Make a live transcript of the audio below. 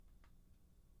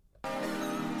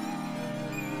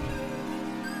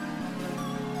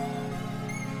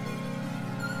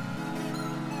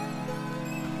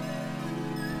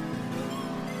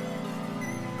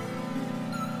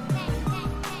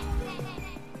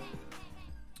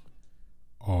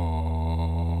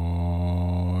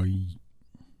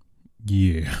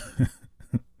Yeah.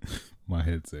 My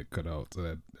headset cut out, so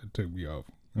that took me off.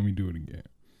 Let me do it again.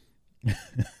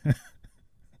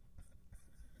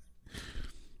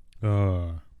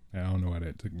 I don't know why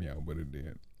that took me out, but it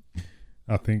did.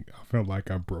 I felt like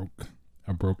I broke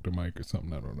the mic or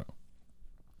something. I don't know.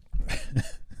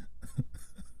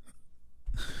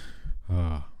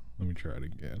 Let me try it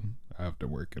again. I have to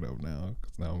work it up now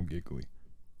because now I'm giggly.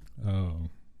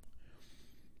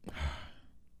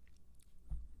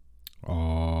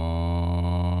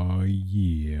 Oh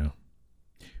yeah.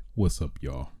 What's up,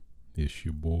 y'all? It's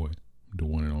your boy, the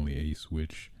one and only A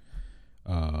Switch.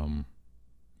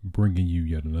 Bringing you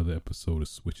yet another episode of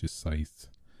Switch's Sights,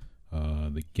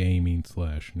 the gaming /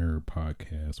 nerd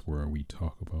podcast where we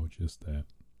talk about just that.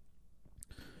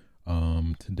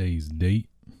 Today's date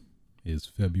is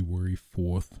February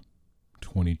 4th,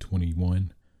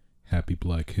 2021. Happy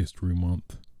Black History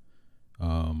Month.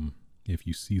 If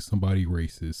you see somebody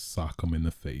racist, sock them in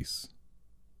the face.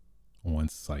 On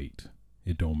sight.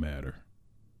 It don't matter.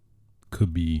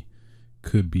 Could be,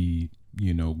 Gertrude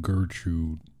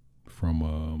from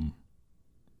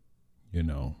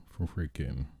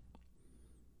freaking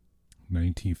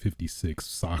 1956.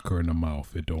 Sock her in the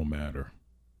mouth. It don't matter.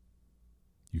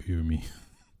 You hear me?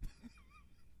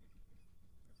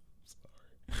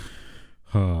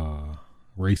 Sorry.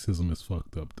 Racism is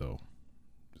fucked up though.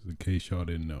 Just in case y'all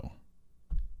didn't know.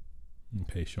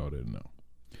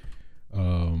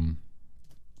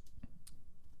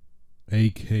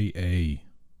 AKA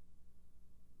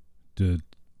the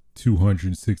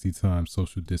 260 times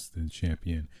social distance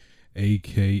champion,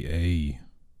 AKA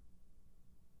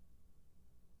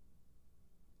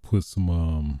put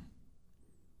some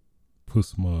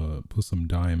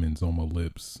diamonds on my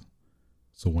lips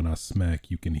so when I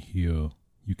smack you can hear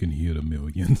the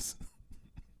millions.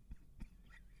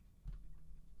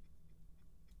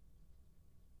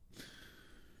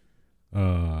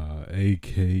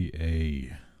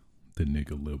 AKA the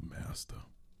nigga lip master,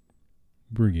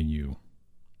 bringing you.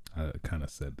 I kind of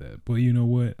said that, but you know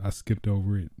what? I skipped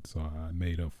over it, so I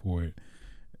made up for it.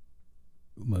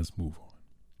 Let's move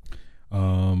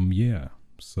on. Yeah.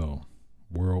 So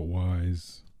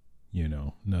world-wise,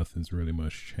 nothing's really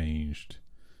much changed.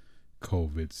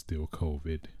 COVID's still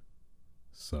COVID.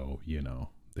 So,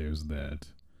 there's that.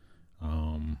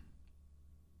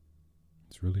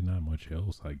 It's really not much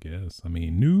else, I guess. I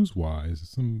mean, news-wise,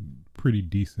 some pretty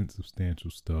decent, substantial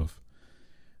stuff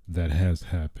that has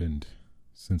happened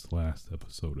since last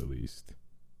episode, at least.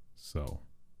 So,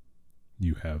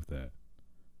 you have that.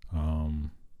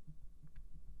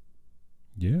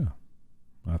 Yeah.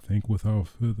 I think without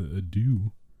further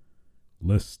ado,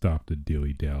 let's stop the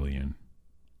dilly-dallying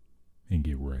and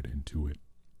get right into it.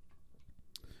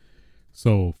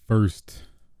 So, first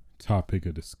topic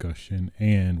of discussion,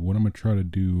 and what I'm gonna try to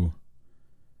do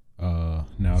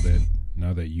now that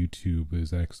YouTube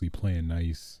is actually playing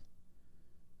nice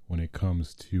when it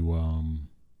comes to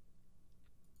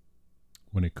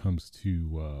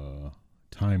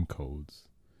time codes,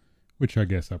 which I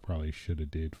guess I probably should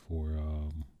have did for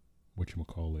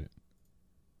whatchamacallit.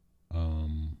 I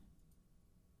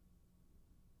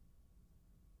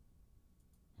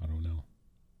don't know.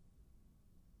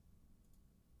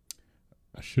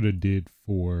 I should have did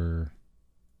for...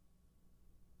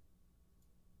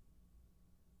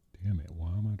 Damn it, why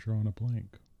am I drawing a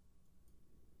blank?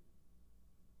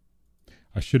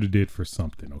 I should have did for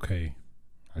something, okay?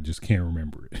 I just can't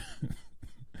remember it.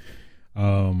 So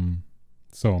I'm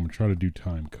going to try to do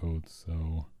time codes.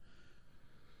 So,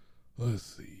 let's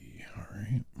see. All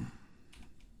right.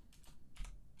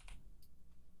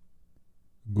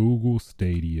 Google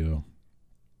Stadia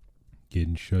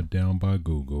getting shut down by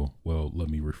Google. Well, let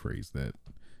me rephrase that.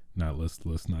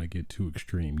 Let's not get too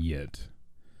extreme yet.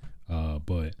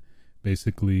 But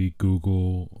basically,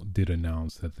 Google did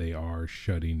announce that they are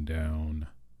shutting down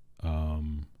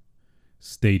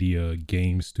Stadia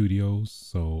game studios.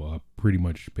 So pretty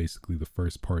much basically the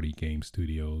first party game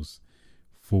studios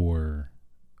for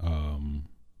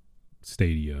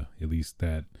Stadia. At least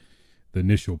that the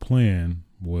initial plan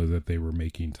was that they were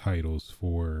making titles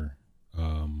for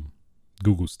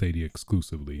Google Stadia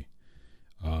exclusively.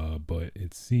 But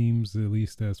it seems, at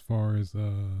least as far as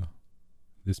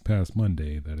this past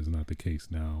Monday, that is not the case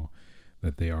now,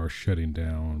 that they are shutting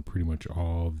down pretty much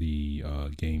all the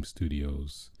game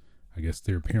studios. I guess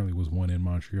there apparently was one in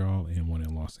Montreal and one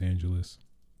in Los Angeles,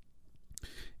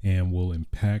 and will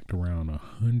impact around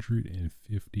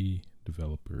 150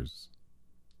 developers.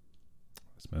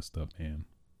 That's messed up, man.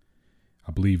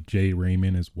 I believe Jay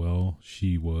Raymond as well.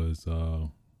 She was,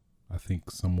 I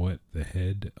think, somewhat the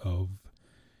head of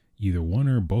either one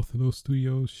or both of those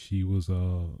studios. She was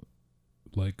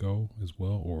let go as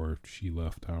well, or she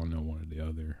left. I don't know, one or the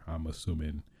other. I'm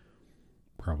assuming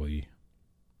probably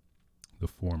the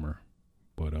former.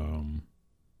 But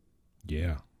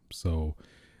yeah. So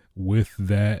with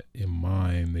that in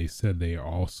mind, they said they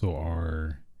also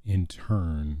are in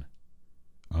turn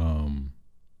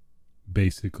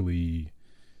basically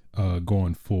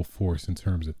going full force in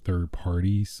terms of third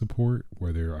party support,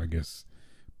 where they're, I guess,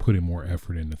 putting more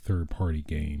effort into third party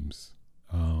games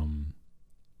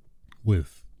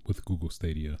with Google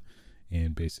Stadia,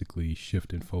 and basically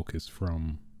shifting focus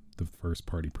from the first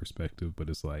party perspective. But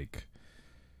it's like,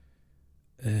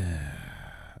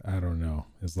 I don't know.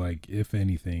 It's like, if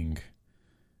anything,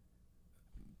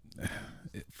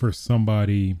 for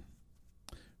somebody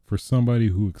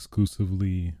who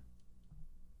exclusively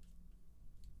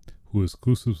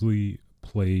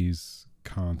plays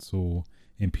console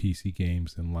and PC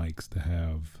games and likes to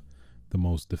have the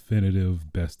most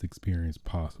definitive, best experience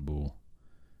possible,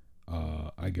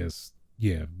 I guess,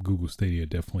 yeah, Google Stadia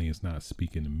definitely is not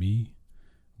speaking to me,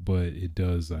 but it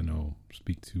does, I know,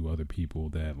 speak to other people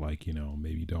that, like, you know,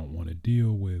 maybe don't want to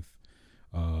deal with,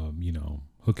 you know,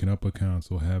 hooking up a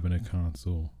console, having a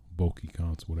console, bulky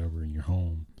console, whatever, in your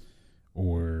home,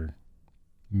 or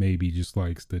maybe just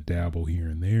likes to dabble here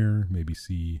and there, maybe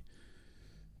see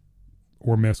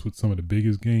or mess with some of the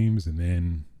biggest games and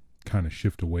then kind of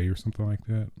shift away or something like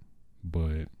that.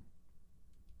 But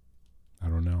I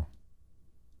don't know.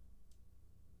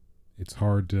 It's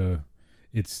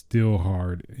still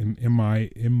hard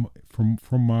from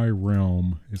my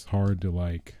realm. It's hard to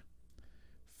like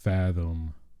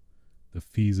fathom the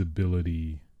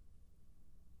feasibility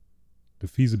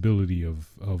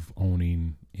of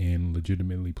owning and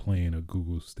legitimately playing a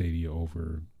Google Stadia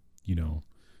over, you know,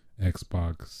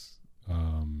 Xbox,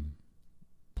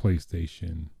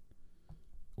 PlayStation,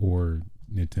 or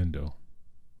Nintendo.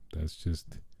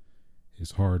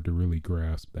 It's hard to really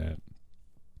grasp that.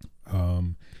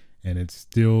 And it's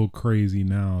still crazy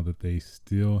now that they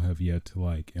still have yet to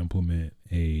like implement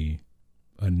a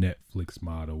Netflix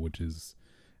model, which is,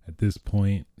 at this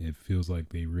point, it feels like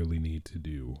they really need to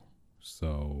do.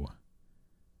 So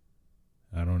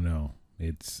I don't know.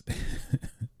 It's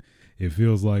it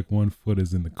feels like one foot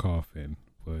is in the coffin,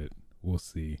 but we'll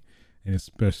see. And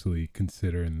especially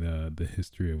considering the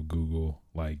history of Google,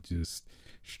 like just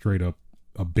straight up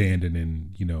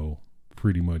abandoning, you know,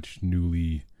 pretty much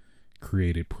newly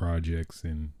created projects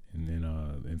and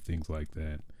things like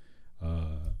that.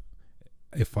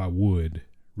 If I would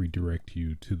redirect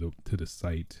you to the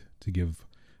site to give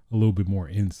a little bit more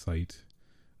insight,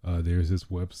 there's this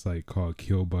website called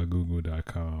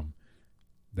killedbygoogle.com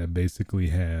that basically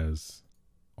has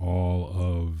all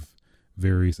of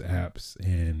various apps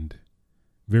and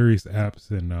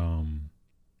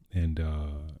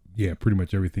yeah, pretty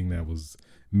much everything that was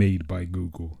made by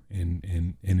Google and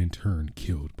in turn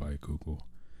killed by Google.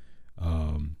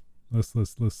 Let's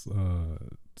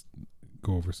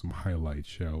go over some highlights,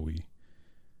 shall we?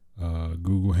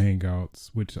 Google Hangouts,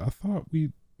 which I thought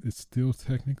it still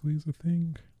technically is a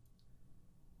thing.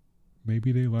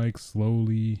 Maybe they like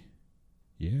slowly.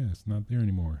 Yeah, it's not there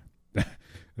anymore.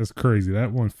 That's crazy.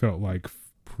 That one felt like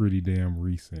pretty damn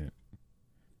recent.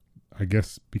 I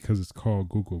guess because it's called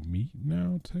Google Meet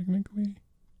now, technically.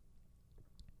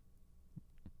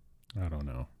 I don't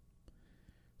know.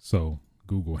 So,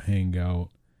 Google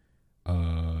Hangout,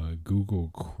 Google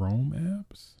Chrome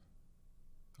apps.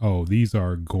 Oh, these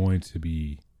are going to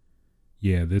be,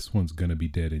 yeah, this one's going to be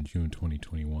dead in June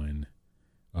 2021.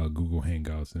 Google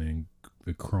Hangouts, and then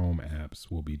the Chrome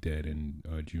apps will be dead in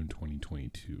June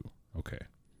 2022. Okay,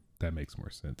 that makes more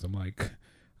sense. I'm like,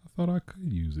 I thought I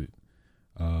could use it.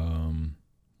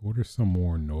 What are some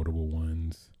more notable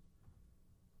ones?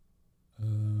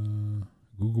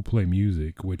 Google Play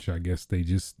Music, which I guess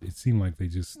it seemed like they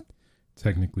just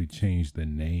technically changed the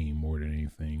name more than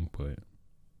anything, but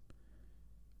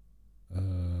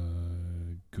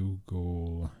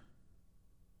Google,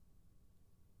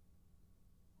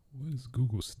 what is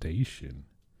Google Station?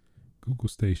 Google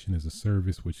Station is a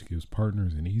service which gives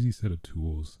partners an easy set of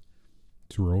tools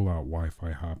to roll out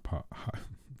Wi-Fi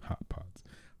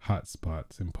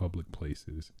hotspots in public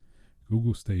places.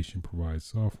 Google Station provides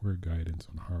software guidance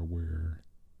on hardware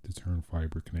to turn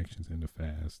fiber connections into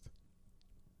fast.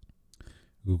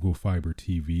 Google Fiber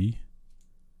TV.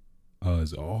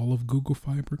 Is all of Google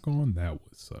Fiber gone? That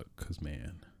would suck, cause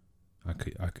man, I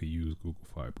could use Google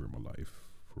Fiber in my life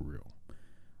for real.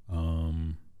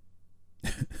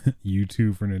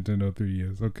 YouTube for Nintendo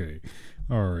 3DS. Okay,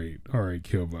 all right,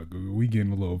 killed by Google. We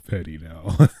getting a little petty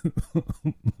now.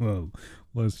 Well,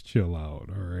 let's chill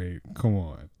out. All right, come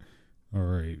on. All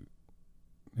right,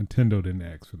 Nintendo didn't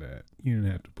ask for that. You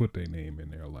didn't have to put their name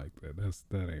in there like that.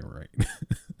 That ain't right.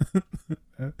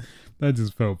 that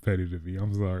just felt petty to me.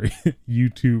 I'm sorry.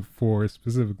 YouTube for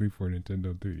specifically for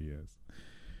Nintendo 3DS.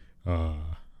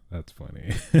 That's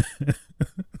funny.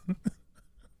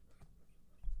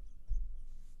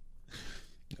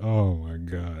 Oh my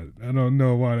god. I don't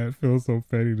know why that feels so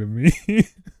petty to me.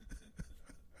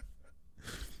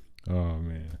 Oh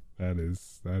man. That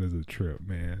is a trip,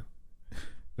 man.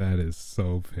 That is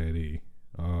so petty.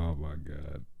 Oh my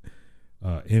god.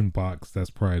 Inbox,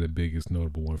 that's probably the biggest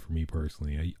notable one for me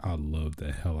personally. I love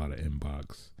the hell out of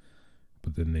Inbox.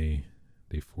 But then they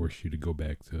force you to go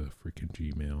back to freaking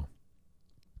Gmail.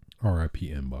 RIP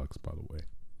Inbox, by the way.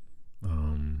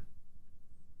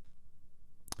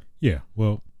 Yeah,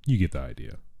 well, you get the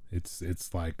idea. It's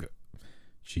like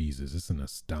Jesus, it's an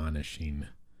astonishing.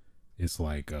 It's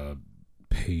like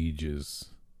pages.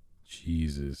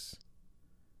 Jesus.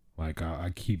 Like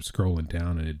I keep scrolling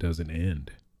down and it doesn't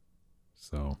end.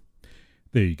 So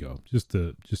there you go. Just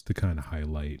to kind of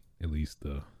highlight at least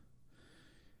the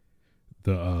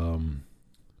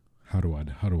how do I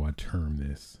term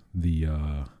this?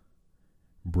 The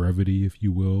brevity, if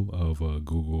you will, of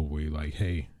Google, where you're like,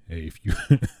 hey, if you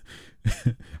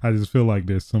I just feel like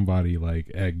there's somebody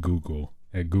like at Google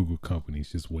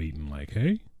companies just waiting like,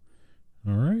 hey,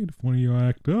 all right, if one of you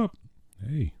act up,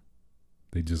 hey,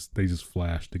 they just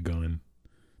flash the gun.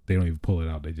 They don't even pull it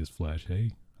out. They just flash,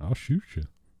 hey, I'll shoot you.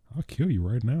 I'll kill you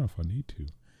right now if I need to.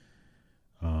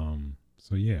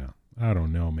 So yeah, I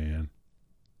don't know, man.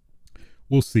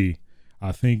 We'll see.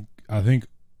 I think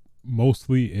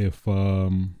mostly if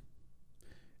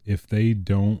they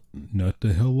don't nut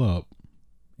the hell up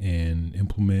and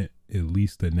implement at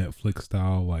least a Netflix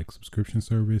style like subscription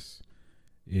service,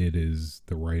 it is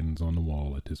the writing's on the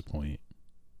wall at this point.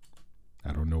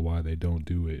 I don't know why they don't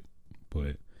do it,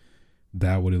 but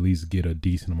that would at least get a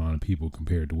decent amount of people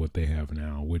compared to what they have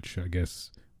now, which I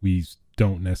guess we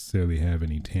don't necessarily have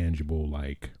any tangible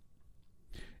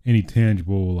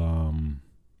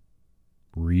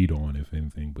read on, if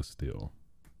anything, but still,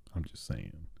 I'm just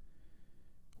saying,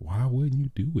 why wouldn't you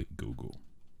do it, Google?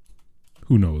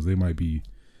 Who knows? They might be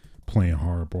playing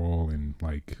hardball and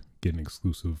like getting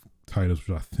exclusive titles,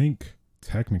 which I think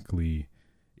technically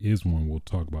is one we'll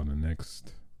talk about in the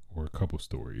next or a couple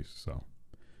stories. So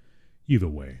either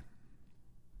way,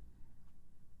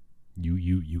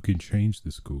 you can change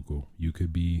this, Google. You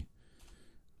could be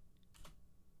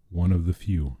one of the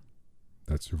few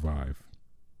that survive.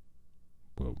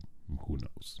 Well, who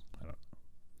knows? I don't know.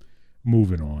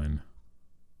 Moving on.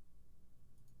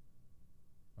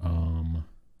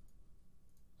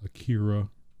 Akira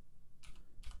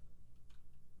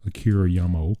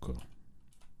Yamaoka.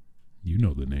 You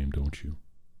know the name, don't you?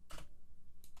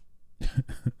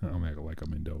 I'm acting like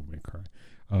I'm in Devil May Cry.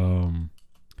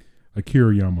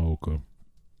 Akira Yamaoka,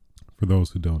 for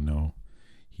those who don't know,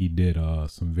 he did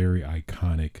some very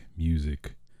iconic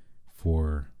music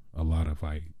for a lot of,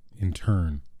 in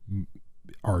turn,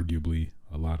 arguably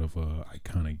a lot of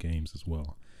iconic games as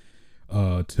well.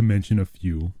 To mention a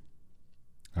few,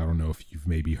 I don't know if you've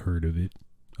maybe heard of it.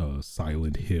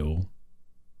 Silent Hill,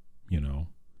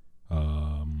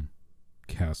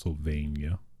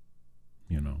 Castlevania,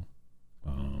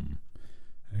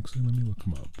 actually, let me look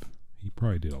him up. He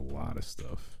probably did a lot of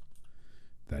stuff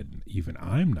that even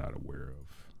I'm not aware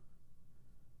of.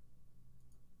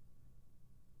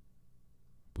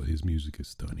 But his music is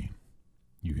stunning.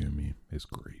 You hear me? It's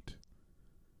great.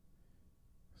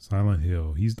 Silent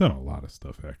Hill. He's done a lot of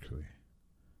stuff, actually.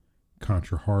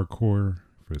 Contra Hardcore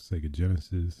for the Sega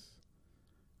Genesis.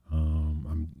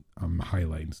 I'm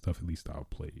highlighting stuff at least I've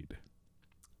played.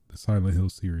 The Silent Hill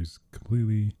series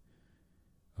completely.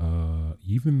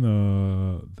 Even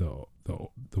the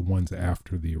ones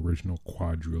after the original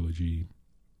quadrilogy.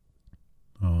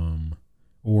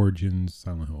 Origins,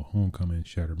 Silent Hill Homecoming,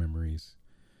 Shattered Memories.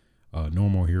 No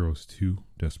More Heroes 2,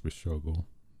 Desperate Struggle.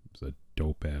 It's a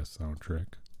dope ass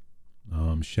soundtrack.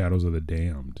 Shadows of the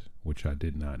Damned, which I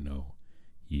did not know.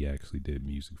 He actually did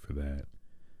music for that.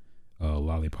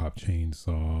 Lollipop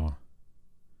Chainsaw.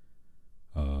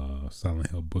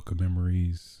 Silent Hill Book of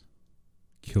Memories.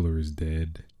 Killer is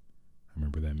Dead. I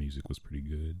remember that music was pretty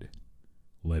good.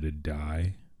 Let It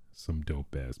Die. Some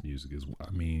dope ass music as well.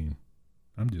 I mean,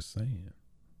 I'm just saying.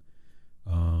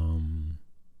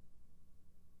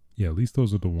 Yeah, at least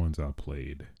those are the ones I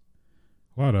played.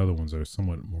 A lot of other ones are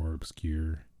somewhat more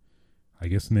obscure. I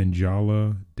guess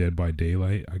Ninjala, Dead by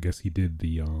Daylight. I guess he did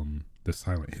the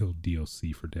Silent Hill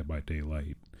DLC for Dead by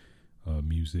Daylight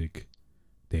music.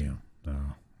 Damn,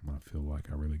 I feel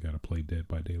like I really gotta play Dead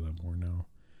by Daylight more now.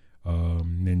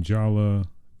 Ninjala,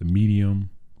 The Medium,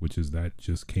 which is that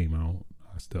just came out.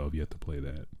 I still have yet to play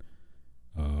that.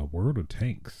 World of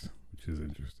Tanks, which is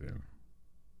interesting.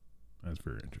 That's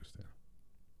very interesting.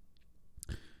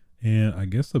 And I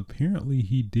guess apparently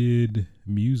he did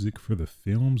music for the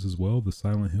films as well, the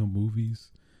Silent Hill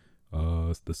movies.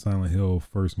 The Silent Hill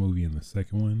first movie and the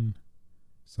second one,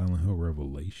 Silent Hill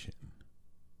Revelation.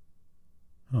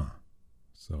 Huh.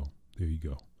 So there you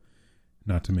go.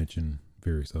 Not to mention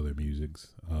various other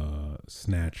musics.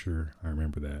 Snatcher, I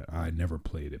remember that. I never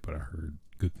played it, but I heard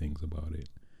good things about it.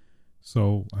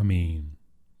 So I mean,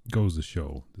 goes to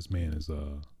show this man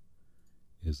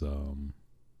is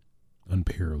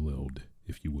unparalleled,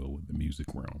 if you will, in the music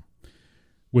realm.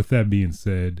 With that being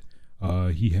said,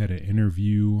 he had an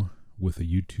interview with a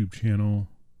YouTube channel,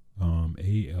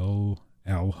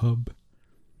 Alhub,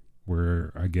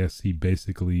 where I guess he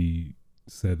basically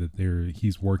said that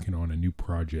he's working on a new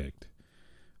project.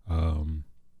 And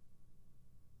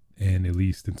at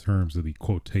least in terms of the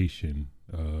quotation,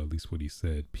 at least what he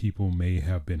said, people may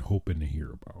have been hoping to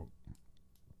hear about.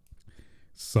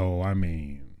 So, I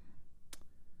mean,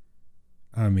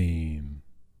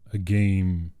 a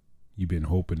game you've been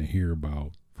hoping to hear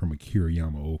about from Akira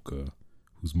Yamaoka,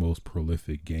 whose most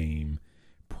prolific game,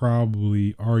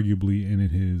 probably, arguably, in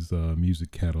his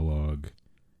music catalog,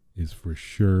 is for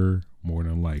sure, more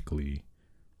than likely,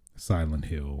 Silent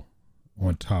Hill.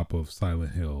 On top of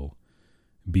Silent Hill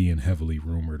being heavily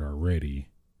rumored already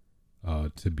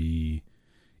to be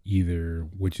either,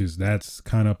 that's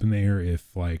kind of up in the air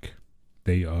if like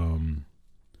they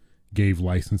gave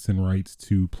licensing rights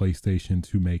to PlayStation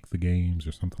to make the games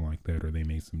or something like that, or they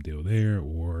made some deal there,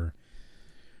 or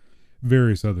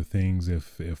various other things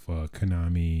if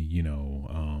Konami,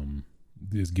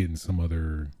 is getting some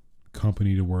other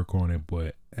company to work on it.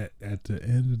 But at the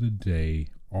end of the day,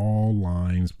 all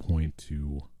lines point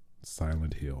to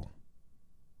Silent Hill,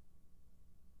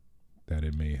 that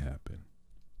it may happen.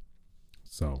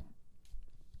 So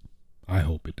I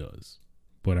hope it does.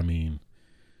 But I mean,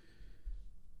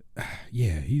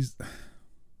 yeah, he's the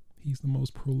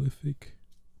most prolific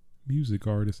music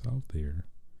artist out there,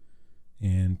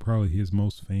 and probably his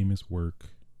most famous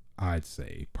work, I'd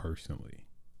say personally,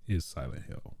 is Silent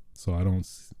Hill. So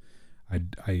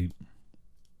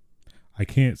I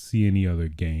can't see any other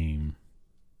game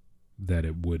that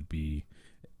it would be,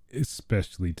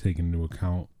 especially taking into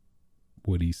account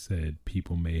what he said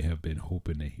people may have been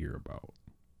hoping to hear about.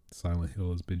 Silent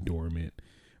Hill has been dormant.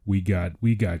 We got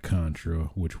Contra,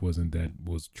 which was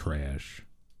trash.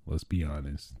 Let's be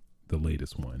honest. The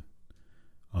latest one.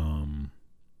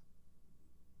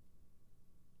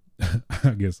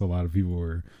 I guess a lot of people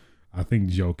were, I think,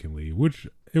 jokingly, which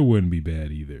it wouldn't be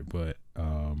bad either, but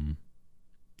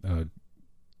what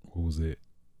was it?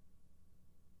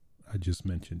 I just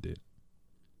mentioned it.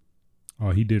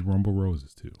 Oh, he did Rumble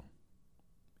Roses too.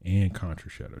 And Contra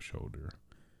Shadow Shoulder.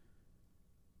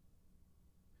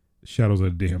 Shadows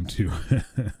of the Dam too.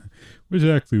 Which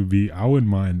actually would be, I wouldn't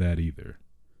mind that either.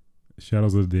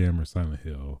 Shadows of the Dam or Silent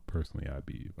Hill, personally, I'd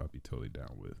be totally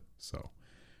down with. So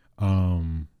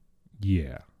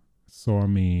yeah. So I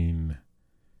mean,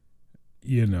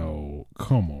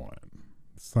 come on.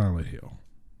 Silent Hill.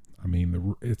 I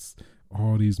mean, it's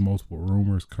all these multiple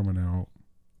rumors coming out.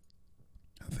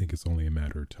 I think it's only a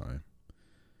matter of time.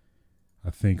 I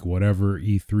think whatever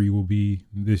E3 will be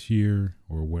this year,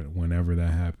 or whenever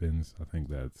that happens, I think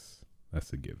that's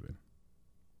a given.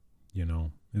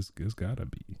 It's gotta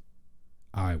be.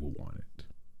 I would want it.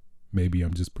 Maybe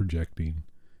I'm just projecting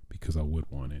because I would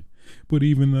want it. But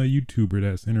even the YouTuber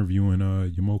that's interviewing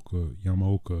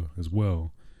Yamaoka as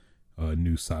well, a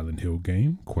new Silent Hill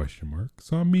game, ?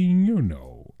 So I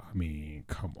mean,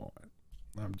 come on.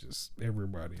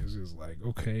 Everybody is just like,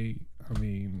 okay, I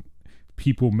mean,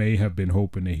 people may have been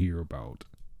hoping to hear about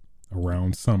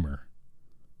around summer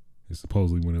is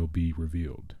supposedly when it'll be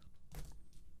revealed.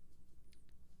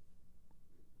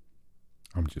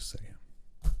 I'm just saying.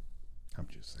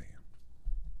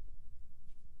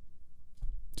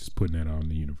 Just putting that out in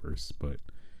the universe, but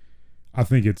I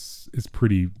think it's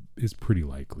pretty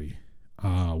likely.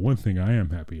 One thing I am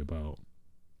happy about,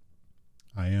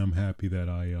 I am happy that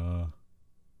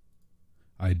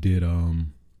I did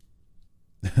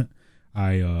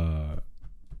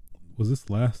was this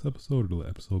last episode or the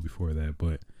episode before that,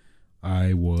 but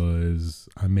I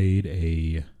made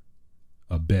a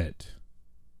bet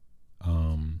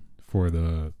for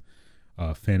the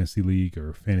Fantasy League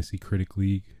or Fantasy Critic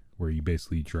League, where you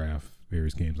basically draft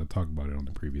various games. I talked about it on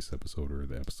the previous episode or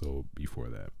the episode before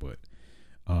that, but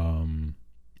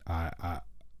I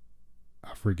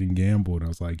freaking gambled. I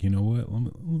was like, you know what? Let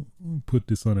me put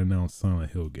this unannounced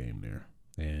Silent Hill game there,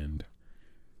 and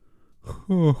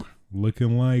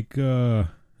Looking like that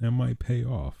might pay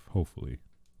off. Hopefully.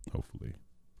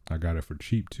 I got it for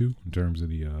cheap too, in terms of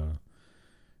the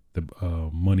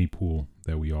money pool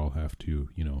that we all have to,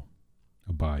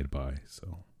 abide by.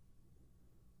 So,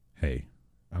 hey,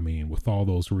 I mean, with all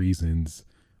those reasons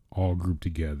all grouped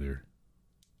together,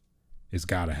 it's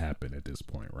got to happen at this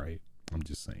point, right? I'm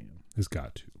just saying, it's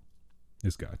got to.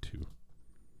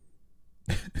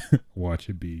 Watch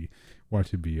it be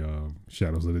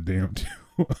Shadows of the Damned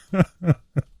 2.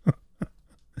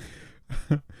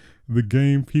 The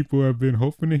game people have been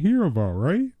hoping to hear about,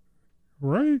 right?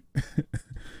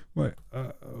 Like,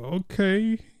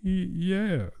 okay,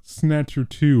 yeah, Snatcher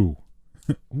 2.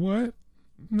 What?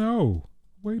 No,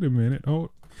 wait a minute.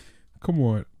 Oh, come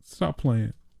on, stop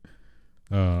playing.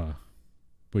 But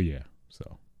yeah,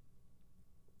 so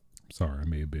sorry, I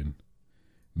may have been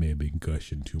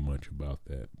gushing too much about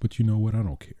that, but you know what? I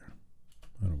don't care.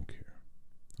 I'm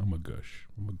a gush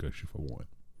if I want.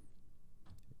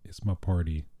 It's my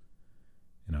party,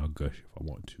 and I'll gush if I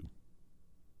want to.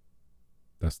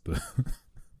 That's the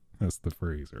that's the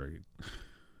phrase, right?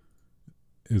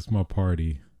 It's my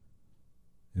party.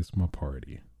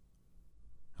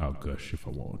 I'll gush if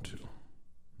I want to.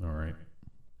 All right.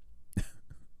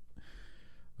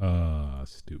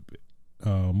 Stupid.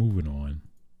 Moving on.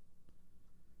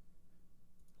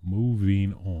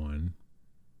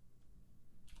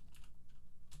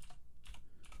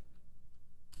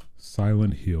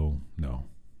 Silent Hill. No.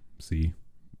 See?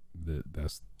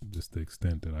 That's just the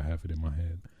extent that I have it in my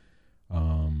head.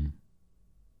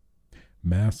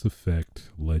 Mass Effect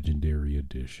Legendary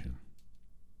Edition.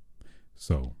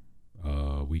 So,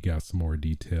 we got some more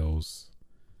details.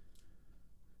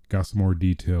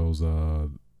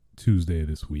 Tuesday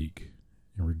this week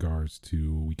in regards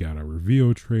to, we got a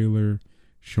reveal trailer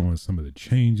showing some of the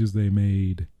changes they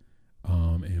made.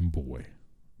 And boy,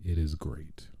 it is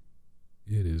great.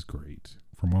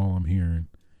 From all I'm hearing,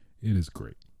 it is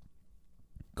great.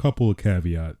 Couple of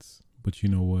caveats, but you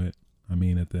know what? I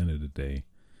mean, at the end of the day,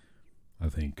 I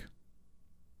think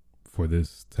for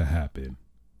this to happen,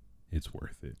 it's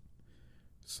worth it.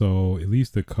 So at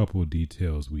least a couple of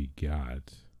details we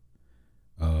got.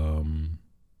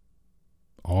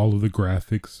 All of the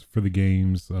graphics for the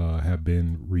games have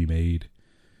been remade.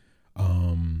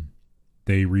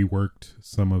 They reworked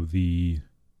some of the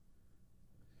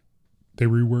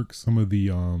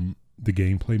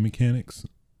gameplay mechanics.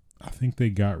 I think they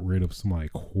got rid of some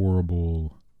like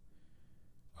horrible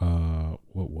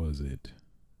what was it?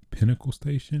 Pinnacle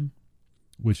Station,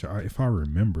 which if I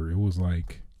remember, it was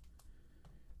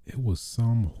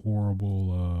some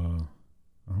horrible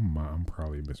I'm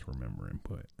probably misremembering,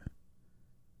 but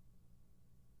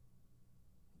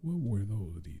what were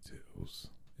those details?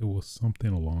 It was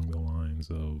something along the lines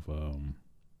of well,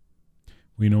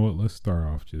 you know what? Let's start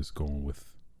off just going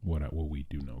with what we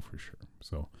do know for sure.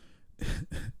 So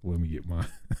let me get my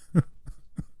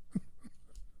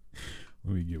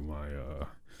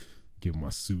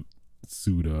suit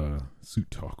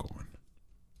talk on.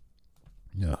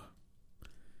 Yeah.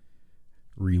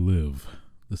 Relive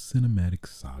the cinematic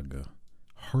saga.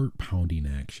 Heart-pounding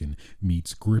action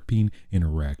meets gripping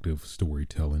interactive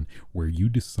storytelling where you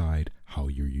decide how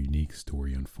your unique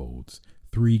story unfolds.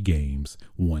 3 games,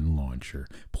 1 launcher.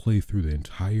 Play through the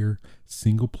entire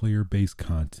single-player based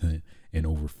content and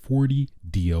over 40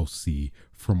 DLC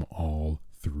from all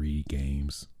 3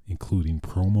 games, including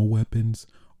promo weapons,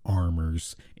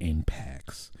 armors, and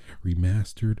packs.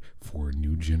 Remastered for a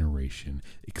new generation.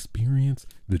 Experience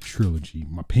the trilogy.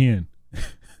 My pen.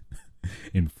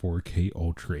 In 4K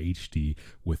Ultra HD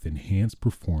with enhanced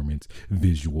performance,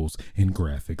 visuals, and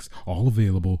graphics, all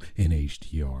available in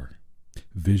HDR.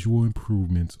 Visual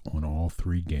improvements on all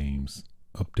 3 games.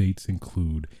 Updates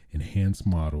include enhanced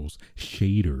models,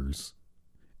 shaders,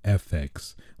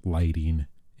 FX, lighting,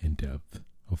 and depth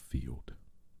of field.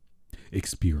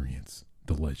 Experience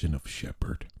The Legend of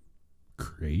Shepard.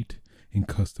 Create and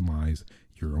customize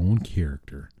your own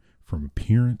character from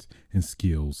appearance and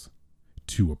skills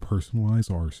to a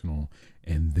personalized arsenal,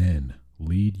 and then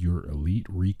lead your elite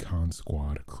recon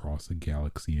squad across a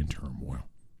galaxy in turmoil.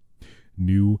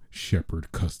 New Shepard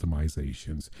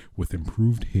customizations with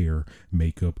improved hair,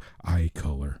 makeup, eye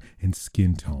color, and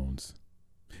skin tones.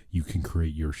 You can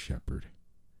create your Shepard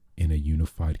in a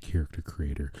unified character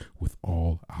creator with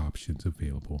all options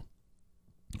available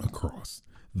across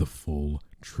the full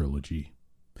trilogy.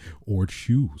 Or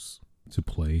choose to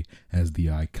play as the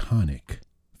iconic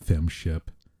FemShep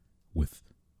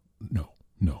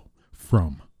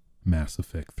from Mass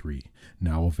Effect 3,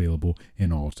 now available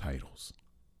in all titles.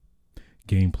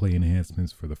 Gameplay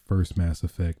enhancements for the first Mass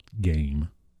Effect game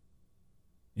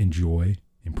Enjoy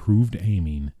improved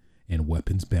aiming and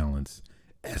weapons balance,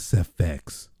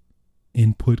 SFX,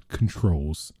 input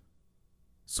controls,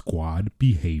 squad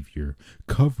behavior,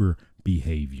 cover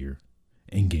behavior,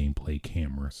 and gameplay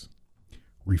cameras.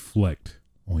 Reflect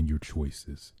on your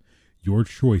choices. Your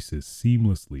choices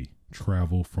seamlessly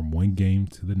travel from one game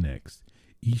to the next.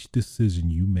 Each decision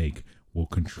you make will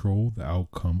control the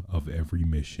outcome of every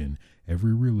mission,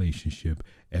 every relationship,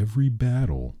 every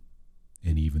battle,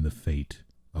 and even the fate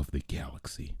of the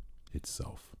galaxy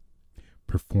itself.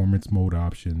 Performance mode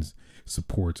options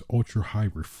supports ultra high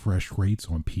refresh rates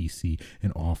on PC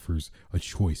and offers a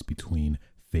choice between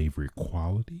favorite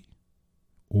quality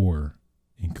or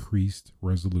increased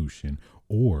resolution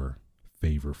or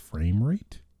favor frame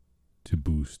rate to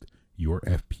boost your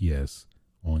FPS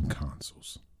on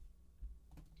consoles.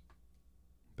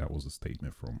 That was a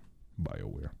statement from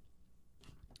BioWare.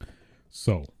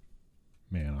 So,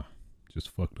 man, I just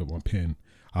fucked up my pen.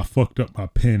 I fucked up my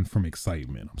pen from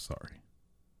excitement. I'm sorry.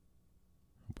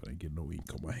 But I get no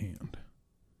ink on my hand.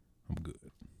 I'm good.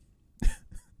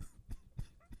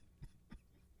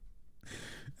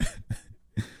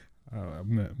 I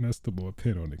messed up my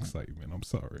pen on excitement. I'm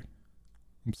sorry.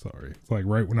 It's like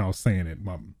right when I was saying it,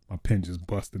 my pen just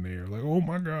bust in the air. Like, oh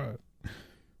my God.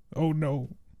 Oh no.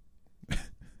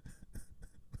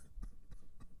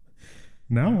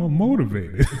 Now I'm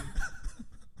motivated.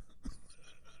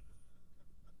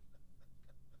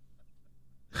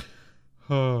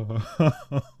 Oh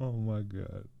my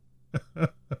God.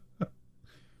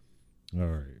 All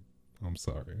right. I'm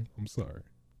sorry. I'm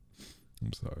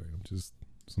just,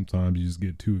 sometimes you just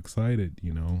get too excited,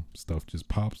 you know, stuff just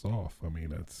pops off. I mean,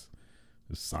 that's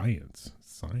science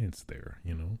there,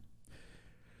 you know?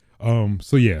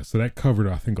 So that covered,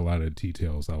 I think, a lot of the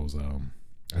details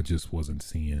I just wasn't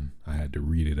seeing. I had to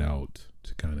read it out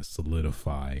to kind of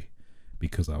solidify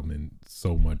because I'm in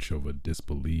so much of a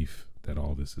disbelief that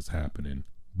all this is happening,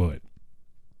 but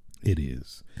it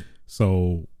is.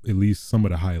 So at least some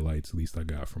of the highlights, at least I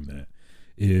got from that,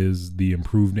 is the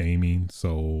improved aiming.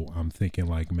 So I'm thinking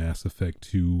like Mass Effect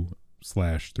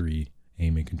 2/3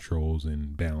 aiming controls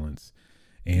and balance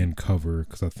and cover,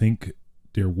 because I think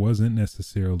there wasn't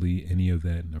necessarily any of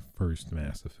that in the first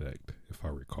Mass Effect, if I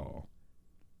recall.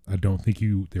 I don't think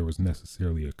there was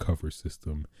necessarily a cover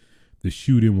system. The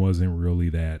shooting wasn't really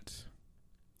that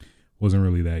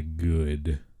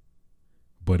good,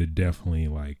 but it definitely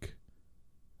like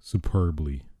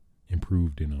superbly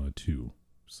improved in 2.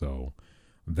 So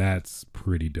that's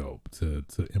pretty dope to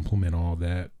implement all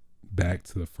that back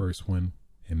to the first one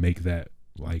and make that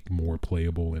like more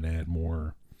playable and add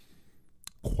more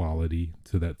quality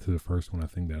to the first one. I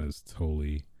think that is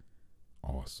totally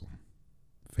awesome.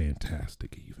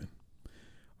 Fantastic even.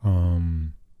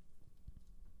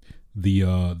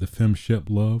 The femship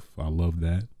love, I love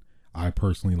that. I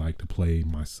personally like to play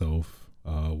myself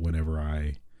whenever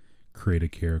I create a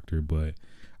character, but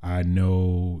I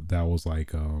know that was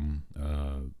like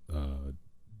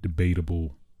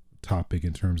debatable topic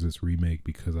in terms of this remake,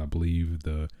 because I believe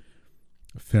the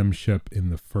femship in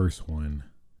the first one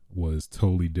was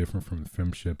totally different from the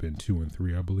femship in 2 and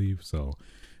 3, I believe. So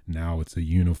now it's a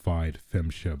unified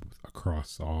femship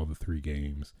across all the 3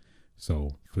 games.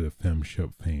 So for the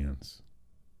femship fans,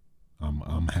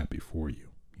 I'm happy for you,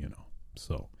 you know.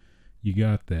 So you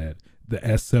got that. The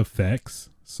SFX.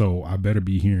 So I better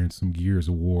be hearing some Gears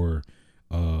of War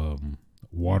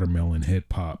watermelon head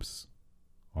pops.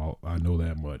 I know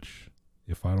that much.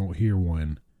 If I don't hear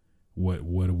one, what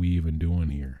are we even doing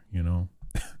here, you know?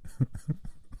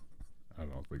 I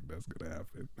don't think that's gonna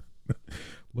happen.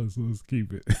 let's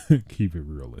keep it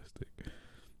realistic.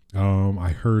 I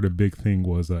heard a big thing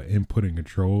was input and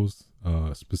controls,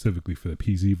 specifically for the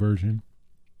PC version,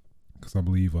 because I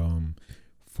believe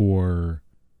for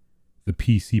the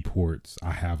PC ports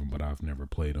I have them, but I've never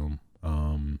played them.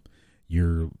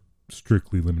 You're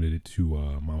strictly limited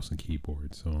to mouse and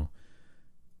keyboard. So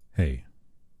hey,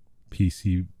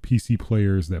 PC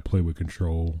players that play with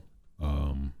control,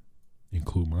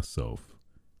 include myself,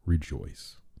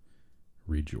 rejoice.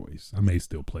 I may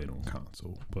still play it on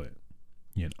console, but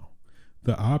you know,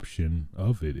 the option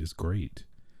of it is great.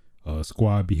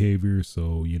 Squad behavior,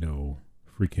 so you know,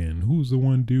 freaking who's the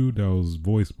one dude that was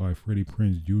voiced by Freddie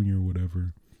Prinze Jr. or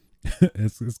whatever.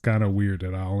 it's kind of weird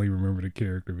that I only remember the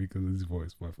character because he's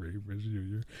voiced by Freddie Prinze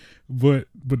Jr. But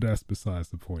that's besides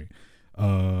the point.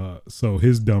 So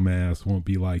his dumb ass won't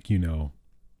be like, you know,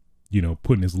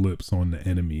 putting his lips on the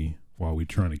enemy while we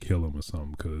trying to kill him or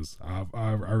something, because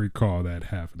I recall that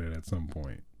happening at some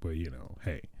point. But you know,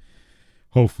 hey,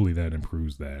 hopefully that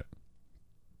improves that.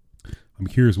 I'm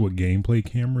curious what gameplay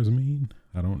cameras mean.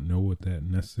 I don't know what that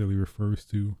necessarily refers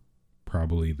to.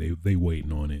 Probably they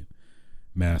waiting on it.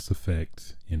 Mass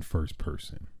Effect in first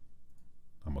person.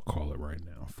 I'm gonna call it right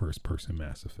now. First person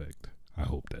Mass Effect. I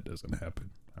hope that doesn't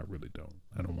happen. I really don't.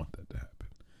 I don't want that to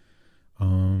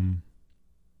happen.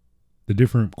 The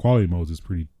different quality modes is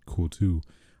pretty cool too.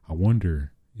 I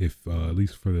wonder if at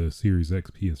least for the Series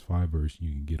X PS5 version,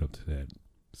 you can get up to that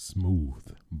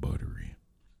smooth, buttery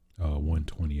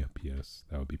 120 FPS.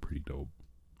 That would be pretty dope.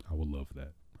 I would love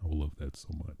that. I would love that so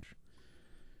much.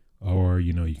 Or,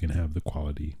 you know, you can have the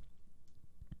quality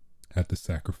at the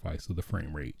sacrifice of the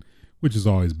frame rate, which has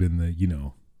always been the, you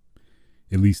know,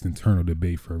 at least internal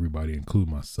debate for everybody,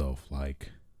 including myself,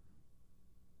 like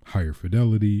higher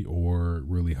fidelity or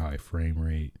really high frame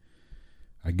rate.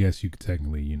 I guess you could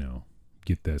technically, you know,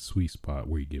 get that sweet spot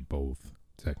where you get both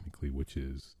technically, which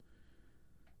is,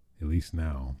 at least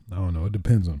now, I don't know, it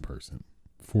depends on person.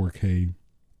 4K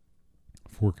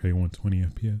 120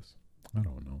 FPS. I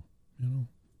don't know, you know.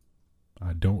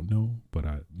 I don't know, but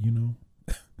you know.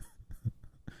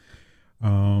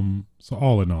 So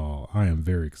all in all, I am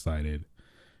very excited.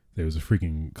 There's a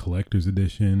freaking collector's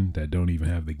edition that don't even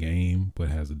have the game, but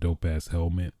has a dope ass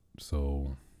helmet.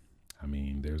 So, I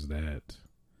mean, there's that.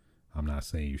 I'm not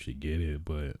saying you should get it,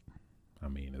 but I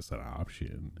mean, it's an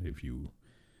option if you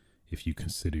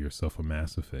consider yourself a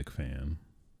Mass Effect fan.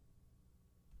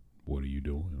 What are you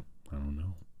doing? I don't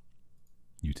know.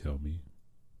 You tell me.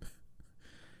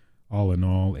 All in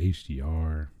all,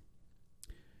 HDR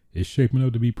is shaping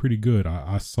up to be pretty good.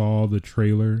 I saw the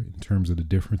trailer in terms of the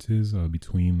differences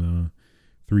between the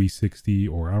 360,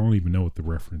 or I don't even know what the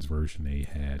reference version they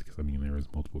had, because I mean there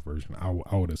was multiple versions.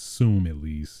 I would assume at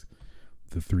least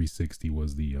the 360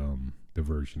 was the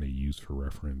version they used for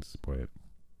reference, but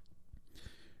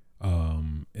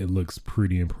it looks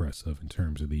pretty impressive in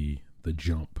terms of the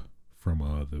jump from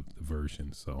the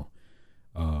version. So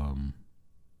I'm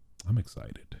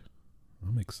excited.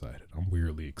 I'm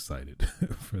weirdly excited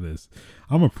for this.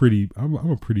 I'm a pretty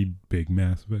big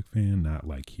Mass Effect fan, not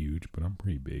like huge, but I'm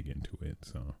pretty big into it.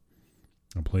 So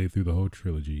I played through the whole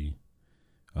trilogy,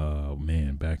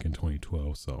 back in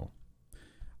 2012. So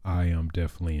I am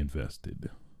definitely invested.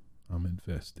 I'm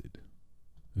invested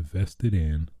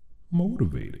and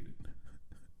motivated.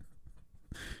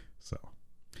 So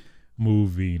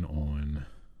moving on.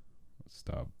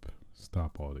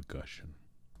 Stop all the gushing.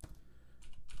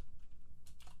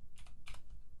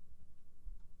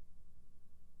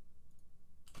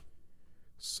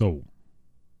 So,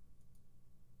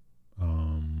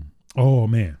 oh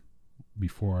man,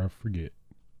 before I forget,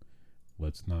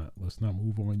 let's not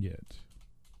move on yet.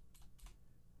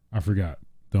 I forgot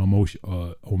the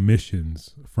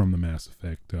omissions from the Mass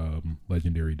Effect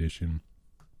Legendary Edition.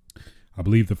 I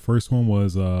believe the first one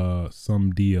was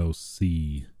some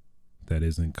DLC that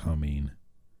isn't coming.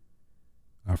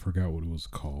 I forgot what it was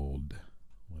called.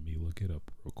 Let me look it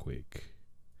up real quick.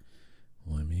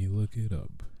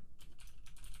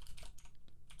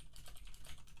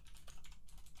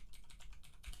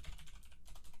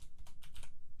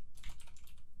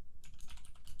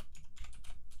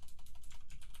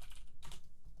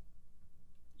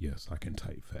 Yes, I can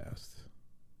type fast.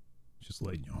 Just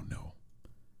letting y'all know.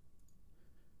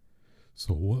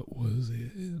 So what was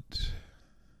it?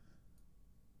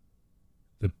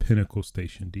 The Pinnacle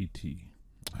Station DLC.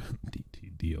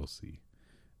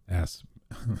 Ass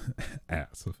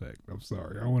Effect. I'm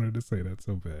sorry. I wanted to say that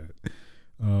so bad.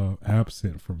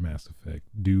 Absent from Mass Effect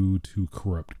due to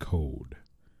corrupt code.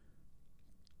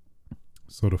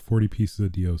 So the 40 pieces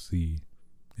of DLC,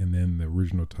 and then the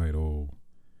original title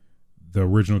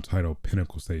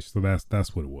Pinnacle Station. So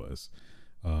that's what it was.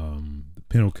 The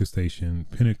Pinnacle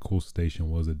Station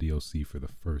was a DLC for the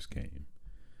first game.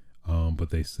 But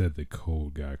they said the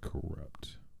code got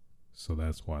corrupt. So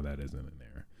that's why that isn't in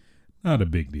there. Not a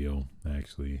big deal,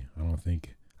 actually. I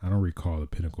don't recall the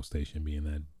Pinnacle Station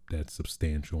being that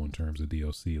substantial in terms of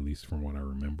DLC, at least from what I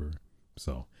remember.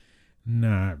 So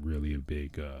not really a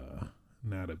big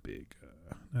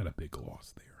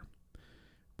loss there.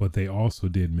 But they also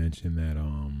did mention that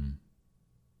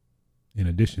in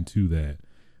addition to that,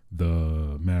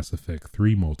 the Mass Effect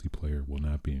 3 multiplayer will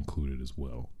not be included as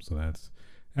well. So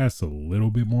that's a little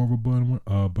bit more of a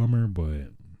bummer,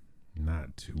 but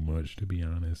not too much, to be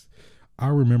honest. I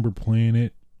remember playing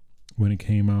it when it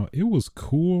came out. It was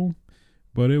cool,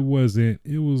 but it wasn't.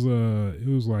 It was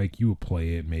like you would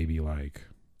play it maybe I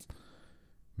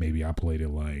played it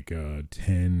like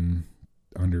 10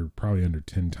 probably under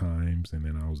 10 times, and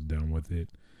then I was done with it.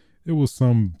 It was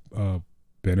some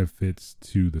benefits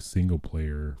to the single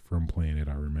player from playing it,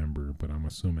 I remember, but I'm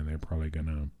assuming they're probably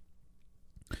gonna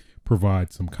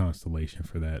provide some constellation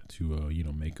for that to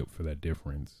make up for that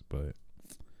difference. But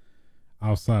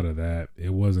outside of that,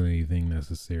 it wasn't anything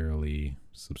necessarily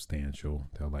substantial.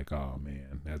 They're like, oh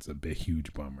man, that's a big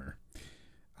huge bummer.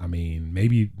 I mean,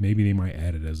 maybe they might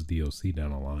add it as a DLC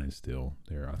down the line. Still,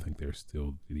 I think there's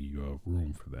still the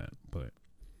room for that. But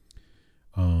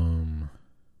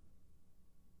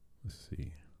let's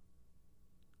see.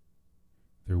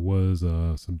 There was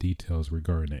some details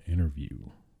regarding an interview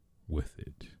with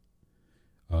it.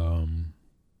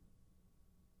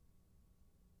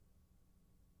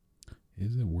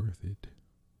 Is it worth it?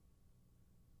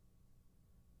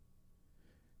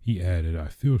 He added, I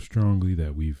feel strongly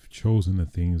that we've chosen the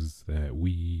things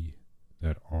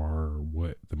that are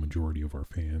what the majority of our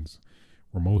fans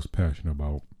were most passionate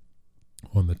about.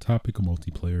 On the topic of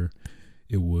multiplayer,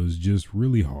 it was just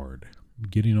really hard.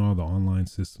 Getting all the online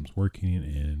systems working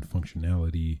and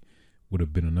functionality would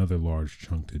have been another large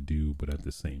chunk to do, but at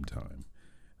the same time,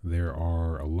 there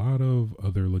are a lot of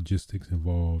other logistics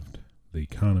involved. The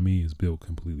economy is built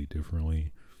completely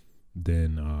differently.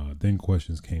 Then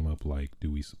questions came up like,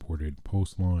 do we support it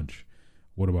post-launch?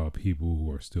 What about people who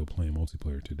are still playing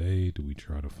multiplayer today? Do we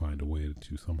try to find a way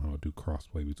to somehow do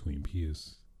crossplay between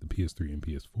the PS3 and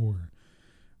PS4?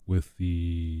 With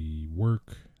the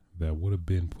work that would have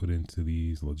been put into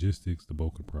these logistics, the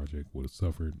bulk of the project would have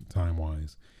suffered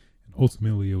time-wise. And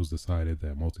ultimately, it was decided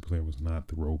that multiplayer was not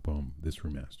the road bump this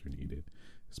remaster needed,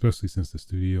 especially since the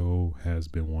studio has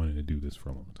been wanting to do this for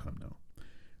a long time now.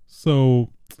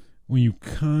 So when you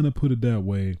kind of put it that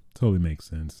way, totally makes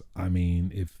sense. I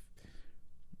mean, if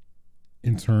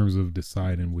in terms of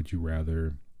deciding, would you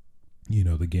rather,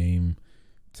 the game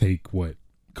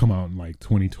come out in like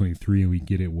 2023 and we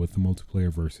get it with the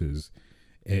multiplayer versus,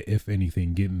 if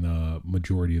anything, getting the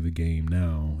majority of the game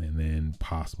now and then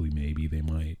possibly maybe they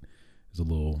might, as a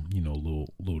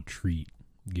little treat,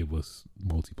 give us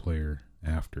multiplayer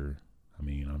after. I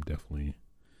mean, I'm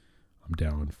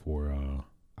down for,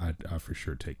 I for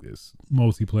sure take this.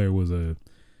 Multiplayer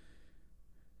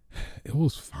it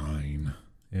was fine.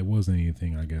 It wasn't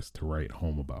anything, I guess, to write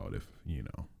home about,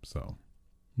 so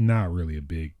not really a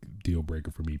big deal breaker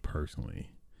for me personally.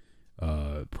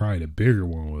 Probably the bigger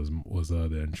one was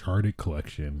the Uncharted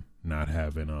collection not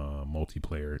having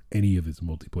any of its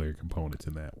multiplayer components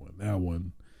in that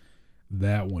one.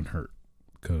 That one hurt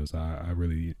because I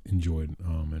really enjoyed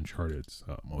Uncharted's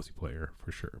multiplayer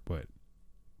for sure. But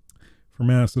for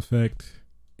Mass Effect,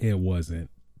 it wasn't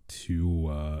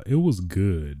too. It was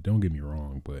good. Don't get me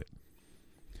wrong, but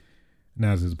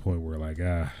now it's the point where like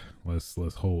let's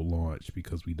hold launch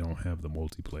because we don't have the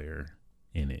multiplayer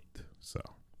in it. So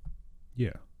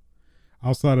yeah.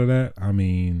 Outside of that, I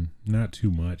mean, not too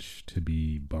much to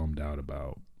be bummed out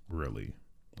about, really.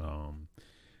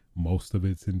 Most of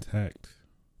it's intact,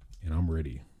 and I'm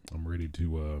ready. I'm ready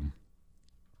to.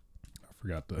 I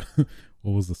forgot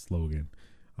what was the slogan?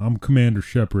 I'm Commander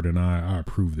Shepard, and I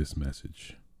approve this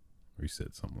message. Or he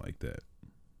said something like that.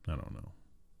 I don't know.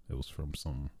 It was from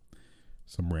some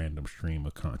random stream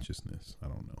of consciousness. I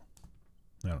don't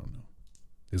know.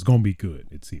 It's gonna be good.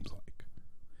 It seems like.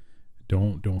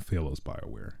 Don't fail us,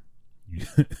 BioWare.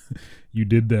 You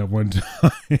did that one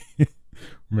time.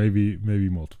 maybe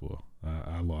multiple.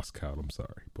 I lost count. I'm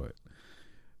sorry, but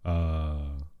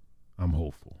I'm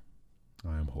hopeful.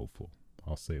 I am hopeful.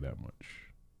 I'll say that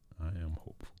much. I am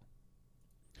hopeful.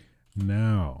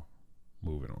 Now,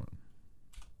 moving on.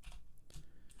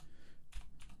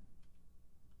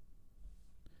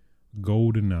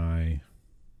 GoldenEye.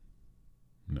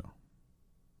 No,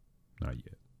 not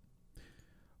yet.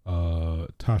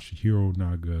 Toshihiro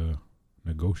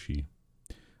Nagoshi.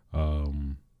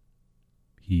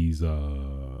 He's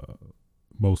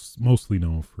mostly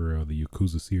known for the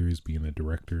Yakuza series, being the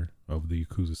director of the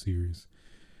Yakuza series.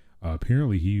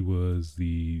 Apparently, he was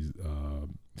the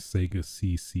Sega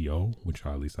CCO, which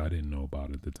at least I didn't know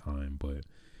about at the time, but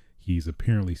he's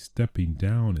apparently stepping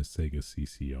down as Sega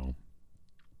CCO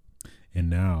and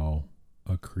now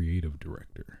a creative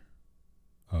director.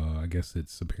 I guess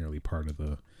it's apparently part of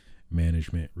the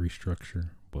management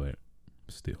restructure, but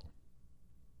still,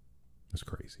 it's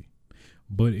crazy.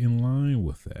 But in line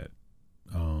with that,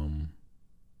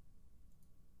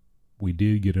 we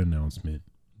did get an announcement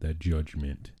that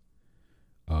Judgment,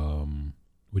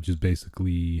 which is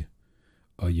basically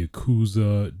a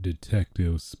Yakuza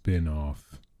detective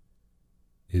spinoff,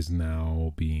 is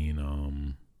now being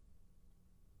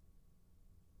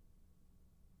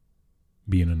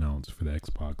announced for the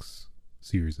Xbox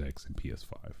Series X and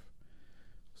PS5.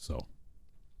 So,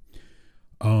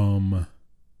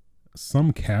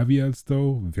 some caveats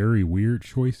though, very weird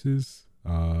choices.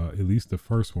 At least the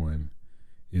first one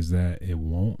is that it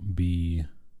won't be,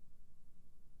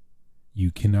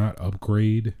 you cannot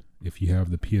upgrade if you have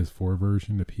the PS4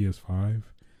 version to PS5,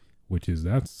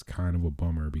 that's kind of a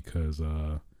bummer because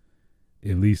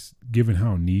at least given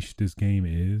how niche this game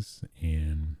is,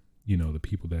 and the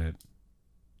people that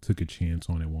took a chance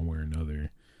on it one way or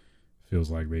another, feels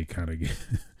like they kind of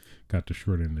got the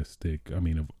short end of the stick. I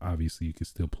mean, obviously you can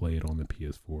still play it on the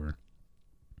PS4,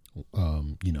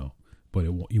 but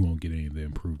you won't get any of the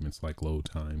improvements like load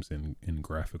times and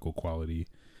graphical quality,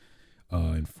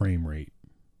 and frame rate,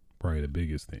 probably the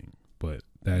biggest thing. But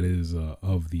that is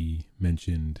of the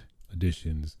mentioned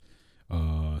additions,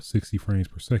 60 frames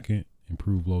per second,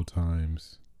 improved load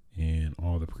times, and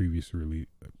all the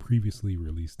previously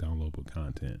released downloadable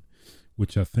content,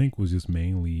 which I think was just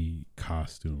mainly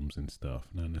costumes and stuff,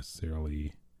 not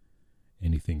necessarily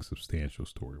anything substantial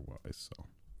story-wise. So,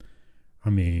 I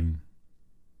mean,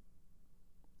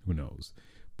 who knows?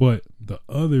 But the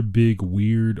other big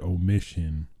weird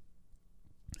omission,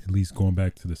 at least going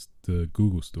back to the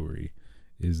Google story,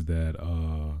 is that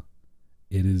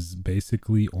it is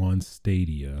basically on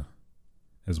Stadia,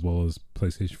 as well as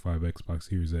PlayStation 5, Xbox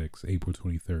Series X, April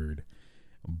 23rd,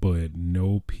 but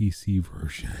no PC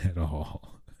version at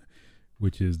all,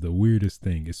 which is the weirdest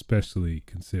thing, especially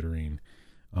considering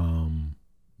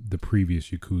the previous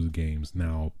Yakuza games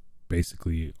now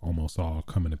basically almost all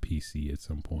coming to PC at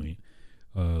some point,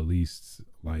 at least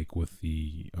like with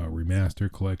the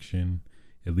remaster collection,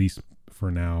 at least for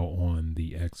now on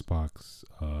the Xbox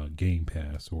Game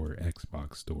Pass or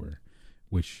Xbox Store,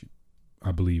 which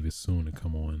I believe is soon to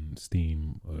come on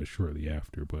Steam shortly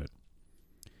after. But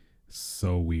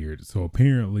so weird. So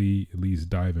apparently, at least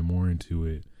diving more into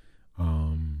it,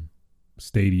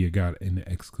 Stadia got an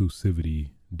exclusivity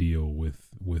deal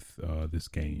with this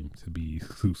game to be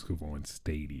exclusive on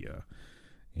Stadia,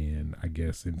 and I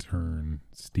guess in turn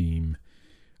Steam,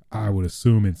 I would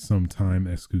assume it's some time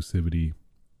exclusivity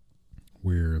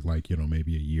where like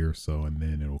maybe a year or so, and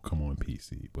then it'll come on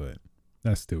PC. But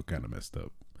that's still kind of messed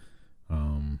up.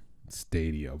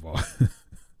 Stadia of all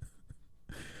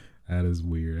that is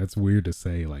weird. That's weird to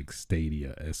say, like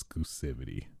Stadia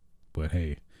exclusivity, but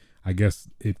hey, I guess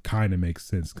it kind of makes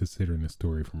sense considering the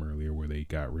story from earlier where they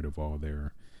got rid of all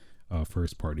their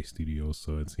first party studios.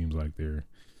 So it seems like they're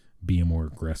being more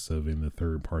aggressive in the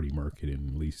third party market,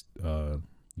 and at least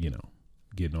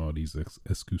getting all these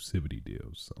exclusivity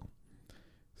deals. So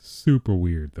super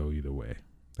weird though. Either way,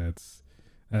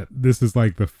 this is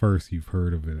like the first you've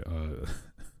heard of it,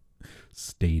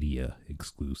 Stadia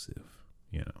exclusive.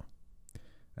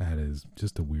 That is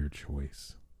just a weird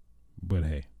choice. But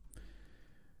hey,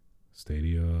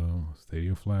 Stadia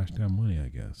flashed that money, I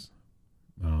guess.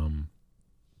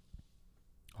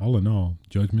 All in all,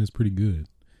 Judgment is pretty good.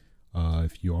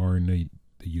 If you are in the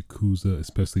Yakuza,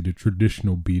 especially the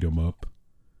traditional beat 'em up,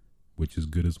 which is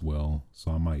good as well.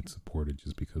 So I might support it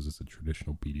just because it's a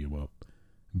traditional beat 'em up,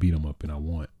 and I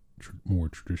want more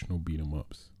traditional beat 'em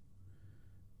ups,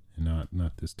 and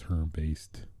not this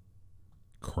turn-based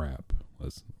crap. All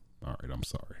right, I'm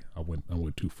sorry. I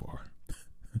went too far.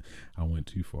 I went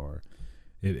too far.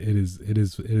 It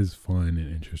is fun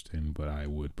and interesting, but I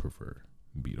would prefer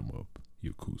beat 'em up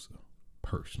Yakuza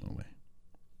personally.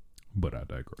 But I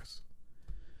digress.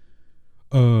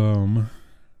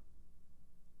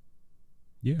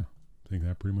 Yeah, I think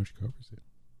that pretty much covers it.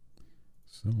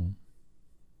 So 1,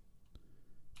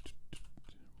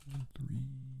 3.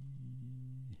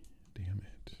 Damn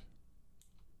it.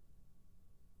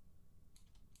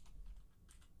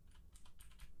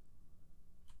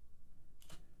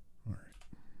 All right.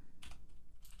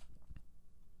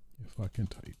 If I can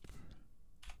type.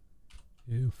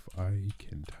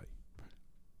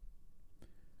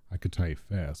 I could type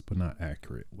fast, but not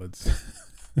accurate.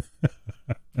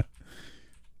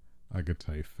 I could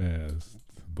type fast,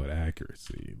 but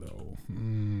accuracy though.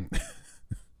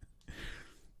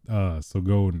 So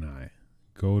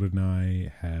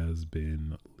GoldenEye has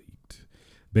been leaked.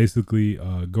 Basically,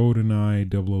 GoldenEye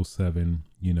 007,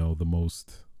 the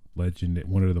most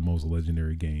one of the most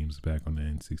legendary games back on the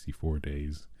N64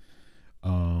 days.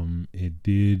 It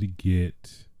did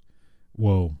get,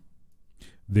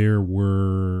 there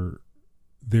were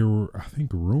I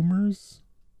think rumors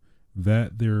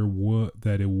that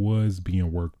it was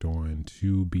being worked on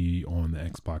to be on the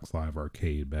Xbox Live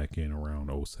Arcade back in around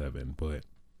 2007, but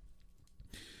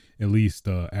at least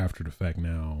after the fact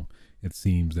now, it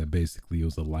seems that basically it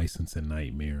was a licensing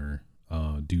nightmare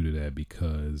due to that,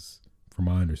 because from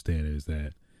my understanding is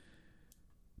that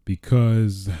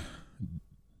because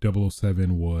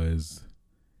 007 was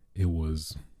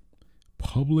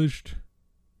published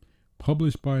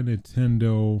by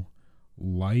Nintendo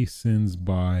licensed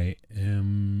by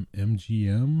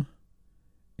MGM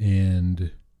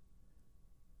and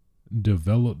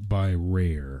developed by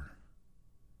Rare.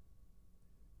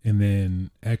 And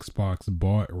then Xbox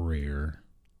bought Rare,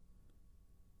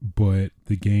 but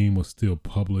the game was still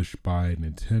published by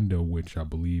Nintendo, which I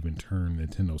believe in turn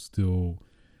Nintendo still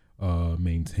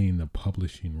maintained the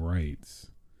publishing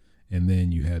rights. And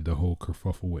then you had the whole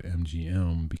kerfuffle with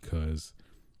MGM because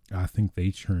I think I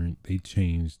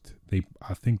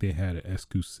think they had an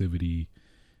exclusivity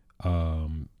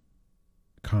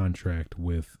contract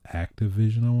with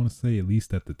Activision, I want to say, at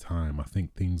least at the time. I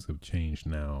think things have changed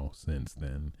now since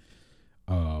then.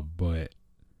 But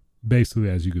basically,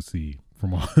 as you can see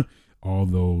from all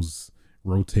those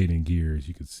rotating gears,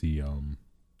 you could see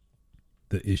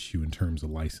the issue in terms of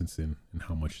licensing and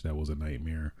how much that was a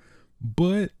nightmare.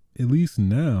 But at least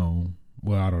now,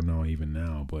 well, I don't know even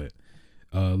now, but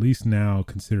at least now,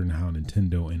 considering how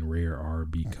Nintendo and Rare are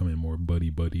becoming more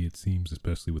buddy-buddy, it seems,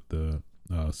 especially with the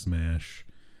Smash,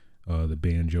 the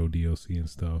Banjo DLC and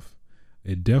stuff,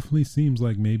 it definitely seems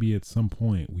like maybe at some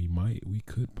point we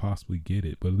could possibly get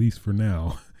it. But at least for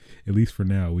now,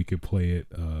 we could play it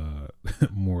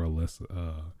more or less.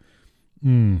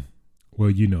 Well,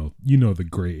 you know the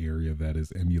gray area that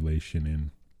is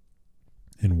emulation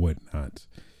and whatnot.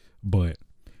 But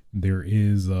there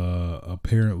is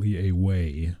apparently a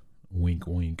way, wink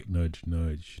wink, nudge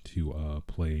nudge, to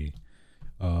play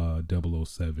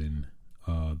 007,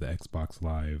 the Xbox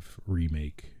Live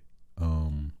remake,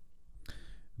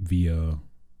 via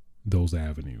those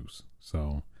avenues.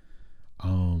 So,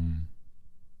 and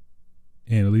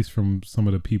at least from some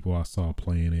of the people I saw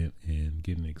playing it and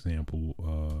getting an example,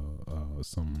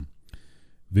 some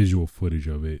visual footage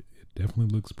of it, definitely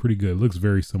looks pretty good. It looks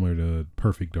very similar to the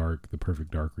Perfect Dark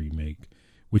remake,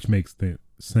 which makes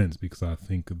sense because I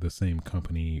think the same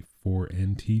company for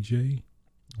NTJ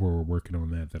were working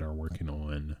on that are working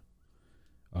on.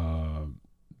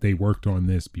 They worked on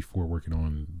this before working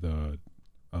on the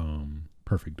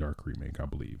Perfect Dark remake, I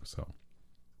believe. So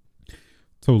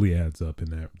totally adds up in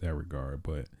that regard.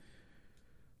 But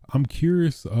I'm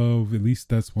curious of, at least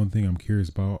that's one thing I'm curious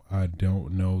about. I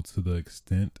don't know to the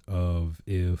extent of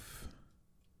if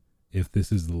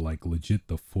this is like legit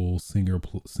the full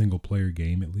single player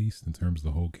game, at least in terms of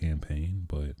the whole campaign.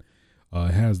 But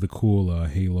it has the cool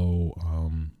Halo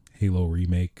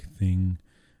remake thing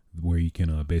where you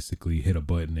can basically hit a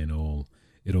button and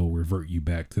it'll revert you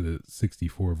back to the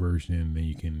 64 version, and then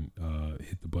you can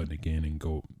hit the button again and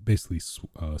go basically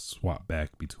swap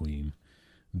back between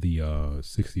the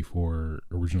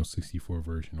original 64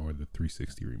 version or the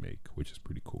 360 remake, which is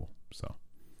pretty cool. So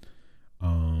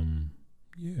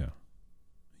yeah,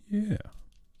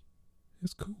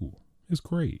 it's cool, it's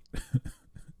great.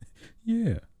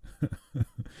 Yeah.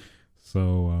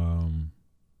 So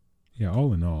yeah,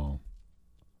 all in all,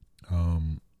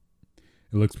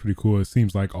 it looks pretty cool. It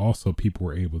seems like also people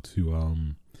were able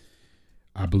to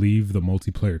I believe the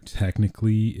multiplayer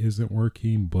technically isn't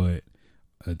working, but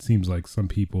it seems like some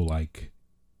people, like,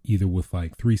 either with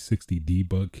like 360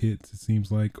 debug kits, it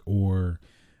seems like, or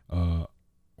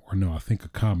no, I think a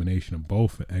combination of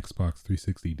both an Xbox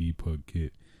 360 debug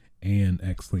kit and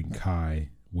Xlink Kai,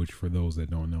 which for those that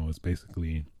don't know is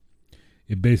basically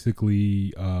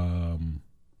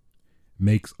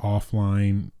makes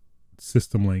offline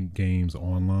system link games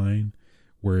online,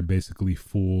 where it basically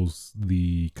fools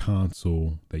the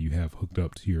console that you have hooked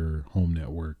up to your home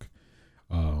network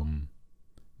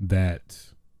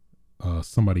that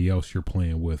somebody else you're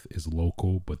playing with is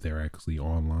local, but they're actually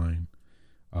online.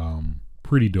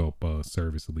 Pretty dope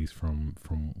service, at least from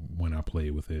when I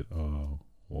played with it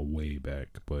way back.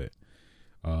 But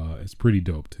it's pretty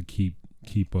dope to keep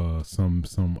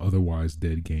some otherwise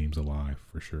dead games alive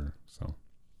for sure. So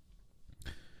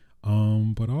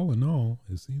but all in all,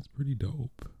 it seems pretty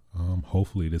dope.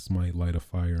 Hopefully this might light a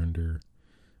fire under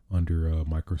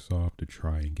Microsoft to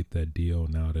try and get that deal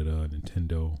now that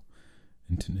Nintendo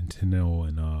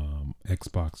and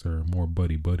Xbox are more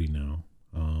buddy now.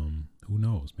 Who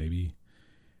knows? Maybe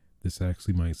this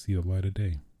actually might see the light of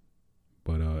day.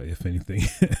 But if anything,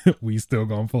 we still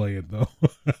gonna play it though.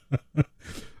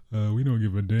 We don't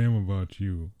give a damn about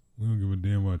you. We don't give a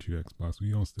damn about you, Xbox.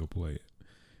 We don't still play it.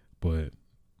 But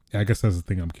I guess that's the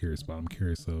thing I'm curious about. I'm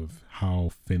curious of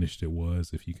how finished it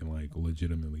was, if you can like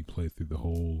legitimately play through the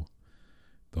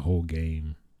whole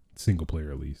game, single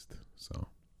player at least. So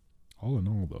all in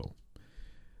all though,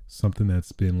 something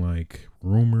that's been like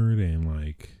rumored and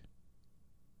like,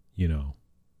 you know,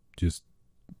 just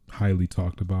highly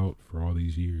talked about for all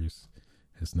these years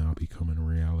has now become a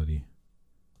reality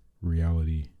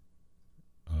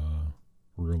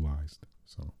realized.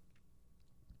 So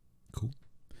Cool.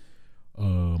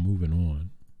 Moving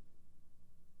on.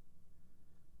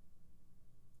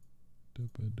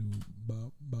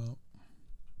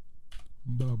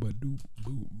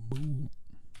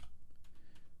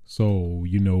 So,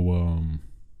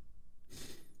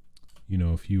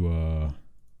 if you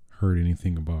heard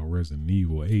anything about Resident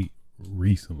Evil 8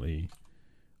 recently,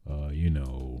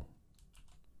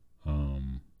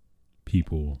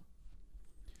 people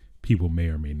may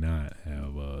or may not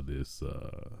have this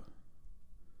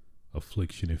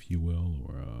affliction, if you will,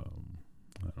 or I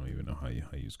don't even know how you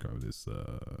describe this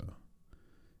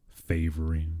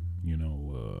favoring,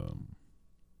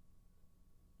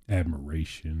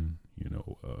 admiration,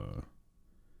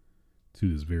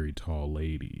 to this very tall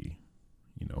lady.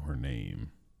 Her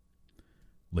name,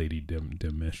 Lady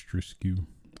Dimitrescu.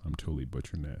 I'm totally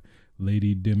butchering that.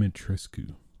 Lady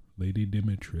Dimitrescu. Lady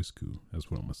Dimitrescu.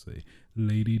 That's what I'm gonna say.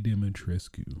 Lady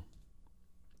Dimitrescu.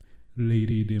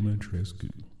 Lady Dimitrescu.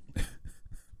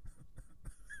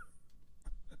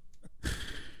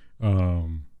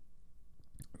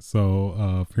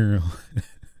 Apparently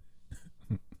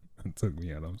it took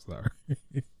me out. I'm sorry.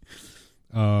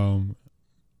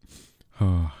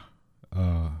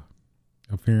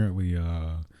 Apparently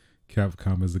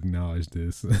Capcom has acknowledged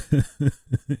this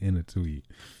in a tweet.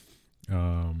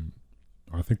 I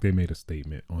think they made a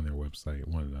statement on their website,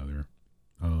 one another.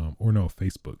 Or no,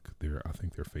 Facebook. I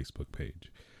think their Facebook page.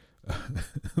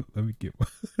 Let me get my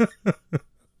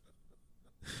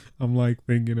I'm like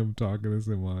thinking I'm talking this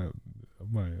in my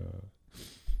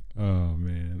oh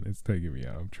man, it's taking me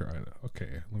out. I'm trying to,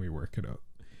 okay, let me work it up.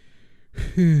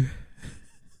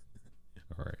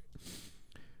 All right.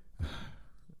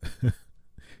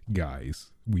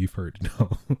 Guys, we've heard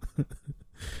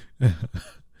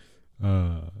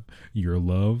your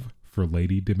love for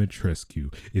Lady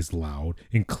Dimitrescu is loud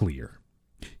and clear.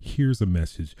 Here's a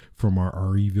message from our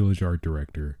RE Village art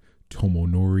director,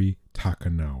 Tomonori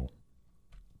Takanao.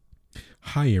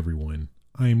 Hi everyone,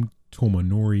 I'm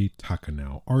Tomonori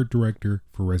Takanao, art director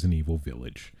for Resident Evil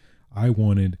Village. I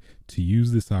wanted to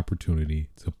use this opportunity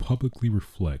to publicly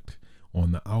reflect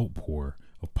on the outpour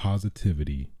of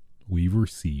positivity we've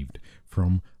received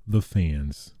from the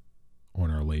fans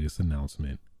on our latest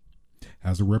announcement.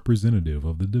 As a representative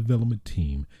of the development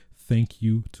team, thank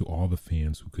you to all the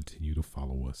fans who continue to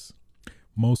follow us.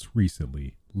 Most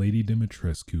recently, Lady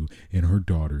Dimitrescu and her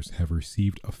daughters have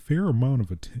received a fair amount of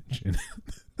attention.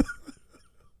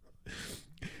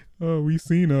 We've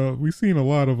seen a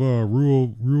lot of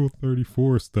Rule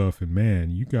 34 stuff, and man,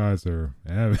 you guys are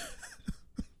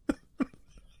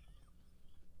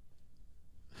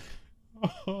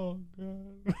oh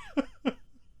god.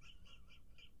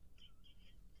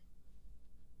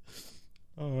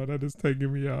 Oh, that is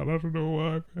taking me out. I don't know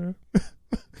why, man.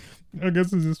 I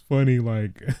guess it's just funny,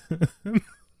 like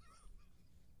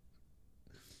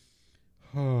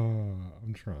oh,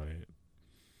 I'm trying.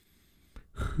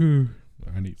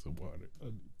 I need some water.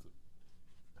 Oh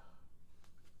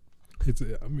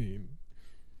man.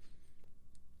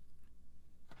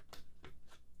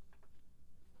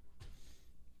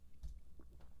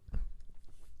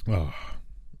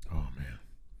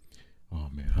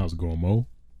 How's it going, Mo?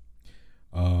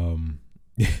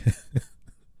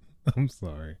 I'm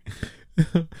sorry.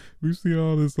 We've seen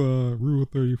all this Rule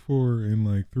 34 and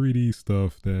like 3D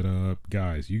stuff that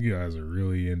guys, you guys are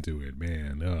really into it,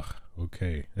 man. Ugh,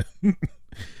 okay.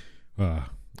 All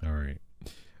right.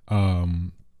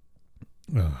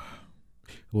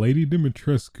 Lady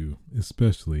Dimitrescu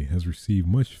especially has received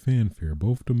much fanfare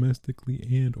both domestically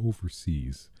and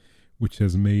overseas, which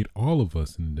has made all of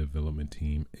us in the development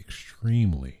team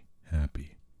extremely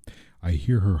happy. I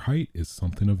hear her height is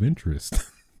something of interest.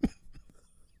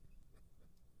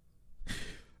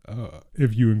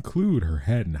 If you include her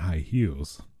hat and high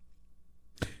heels,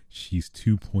 she's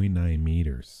 2.9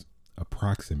 meters,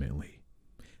 approximately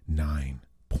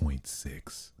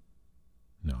 9.6.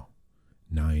 No,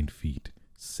 9 feet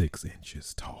 6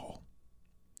 inches tall.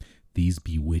 These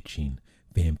bewitching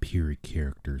vampiric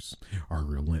characters are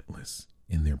relentless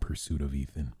in their pursuit of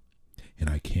Ethan, and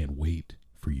I can't wait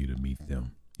for you to meet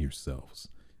them yourselves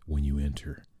when you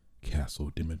enter Castle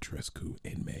Dimitrescu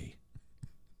in May.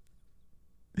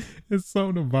 It's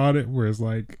something about it where it's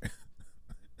like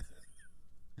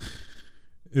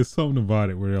it's something about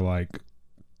it where they're like,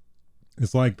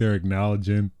 it's like they're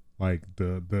acknowledging like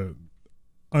the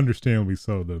understandably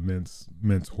so the immense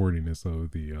horniness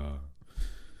of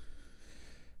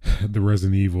the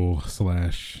Resident Evil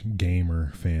 /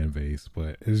 gamer fan base,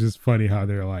 but it's just funny how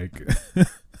they're like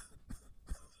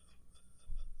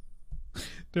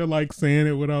they're like saying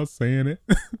it without saying it.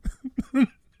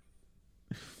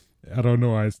 I don't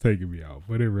know why it's taking me out,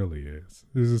 but it really is.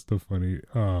 This is the funny.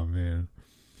 Oh man.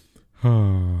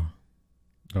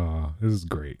 This is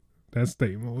great. That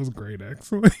statement was great,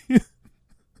 actually.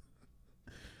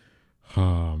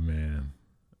 Oh man.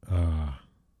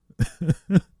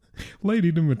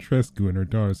 Lady Dimitrescu and her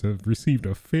daughters have received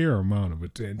a fair amount of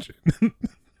attention.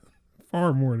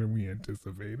 Far more than we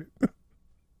anticipated.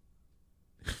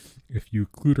 If you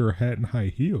include her hat and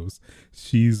high heels,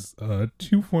 she's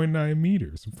 2.9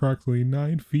 meters, approximately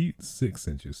 9 feet 6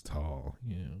 inches tall.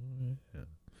 Yeah.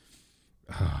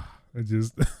 I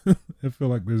just, I feel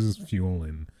like this is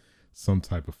fueling some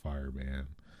type of fire, man.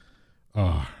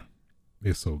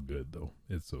 It's so good, though.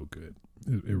 It's so good.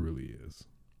 It really is.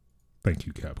 Thank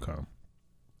you, Capcom,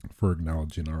 for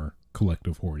acknowledging our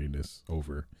collective horniness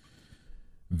over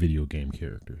video game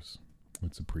characters.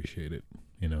 It's appreciated,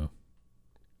 in a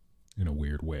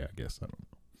weird way, I guess. I don't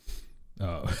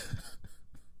know.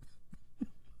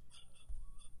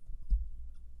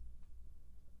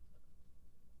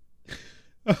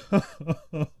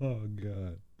 Oh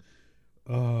God.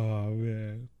 Oh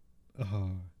man.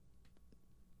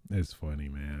 It's funny,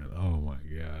 man. Oh my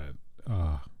God.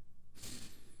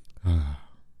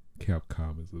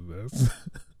 Capcom is the best.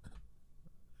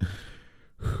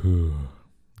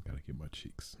 Gotta get my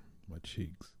cheeks.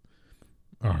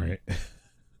 All right.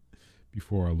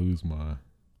 Before I lose my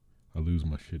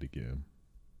shit again.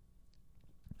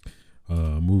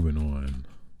 Moving on.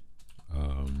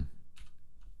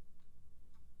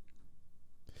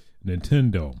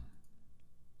 Nintendo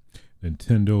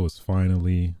is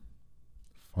finally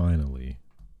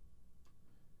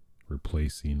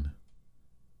replacing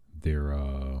their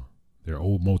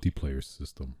old multiplayer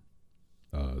system,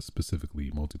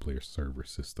 specifically multiplayer server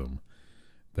system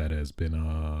that has been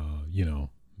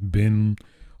been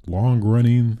long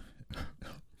running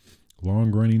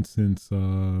since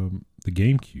the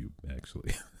GameCube,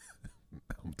 actually.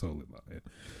 I'm totally lying.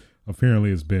 Apparently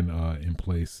it's been in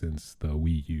place since the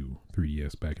Wii U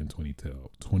 3DS back in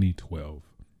 2012.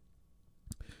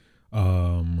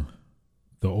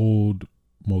 The old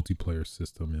multiplayer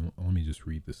system, and let me just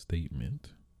read the statement.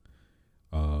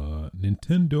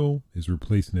 Nintendo is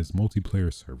replacing its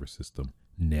multiplayer server system,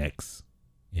 NEX,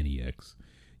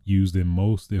 used in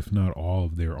most, if not all,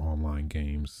 of their online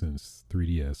games since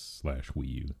 3DS/Wii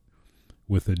U,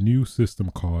 with a new system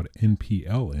called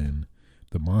NPLN.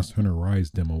 The Monster Hunter Rise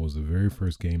demo was the very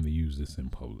first game to use this in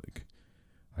public.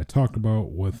 I talked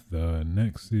about what the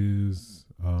NEX is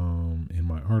in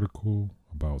my article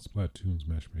about Splatoon's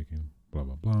matchmaking, blah,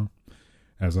 blah, blah.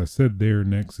 As I said there,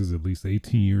 NEX is at least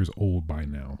 18 years old by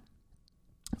now,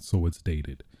 so it's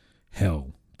dated.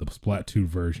 Hell, the Splatoon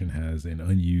version has an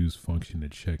unused function to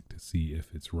check to see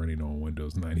if it's running on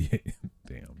Windows 98.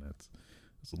 Damn, that's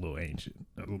a little ancient.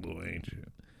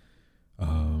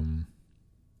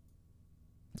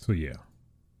 So yeah,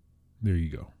 there you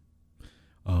go.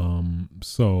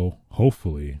 So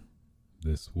hopefully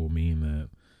this will mean that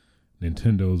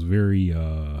Nintendo's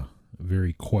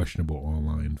very questionable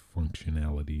online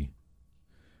functionality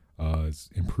is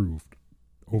improved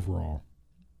overall.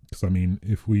 Because I mean,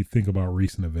 if we think about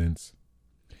recent events,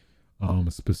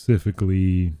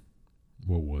 specifically,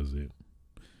 what was it?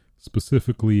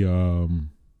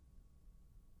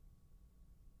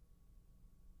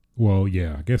 Well,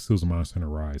 yeah, I guess it was Monster Hunter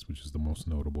Rise, which is the most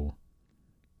notable.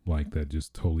 Like, that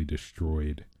just totally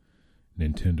destroyed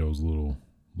Nintendo's little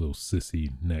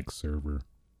sissy NEX server.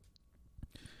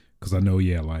 Because I know,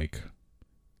 yeah, like,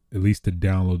 at least to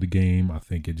download the game, I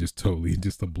think it just totally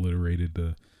just obliterated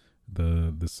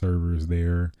the servers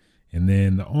there. And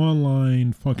then the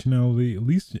online functionality, at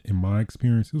least in my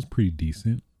experience, it was pretty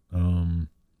decent. Or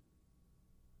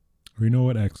you know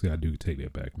what? Actually, I do take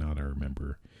that back now that I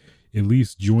remember. At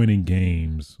least joining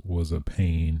games was a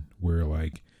pain where,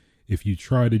 like, if you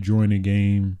try to join a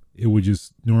game, it would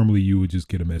just, normally you would just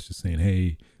get a message saying,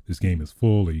 hey, this game is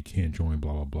full or you can't join,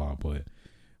 blah, blah, blah. But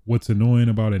what's annoying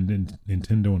about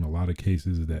Nintendo in a lot of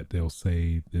cases is that they'll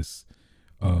say this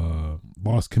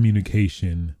lost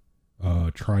communication,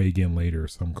 try again later or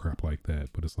some crap like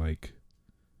that. But it's like,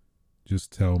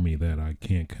 just tell me that I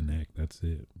can't connect. That's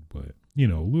it. But,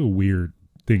 little weird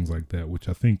things like that, which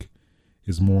I think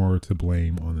is more to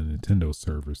blame on the Nintendo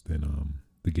servers than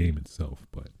the game itself.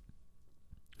 But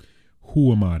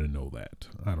who am I to know that?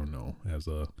 I don't know, as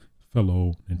a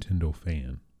fellow Nintendo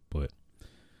fan. But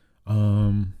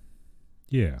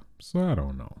yeah, so I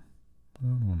don't know.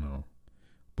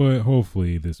 But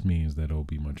hopefully this means that it'll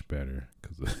be much better,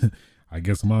 because I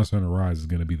guess Monster Hunter Rise is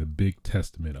going to be the big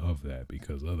testament of that,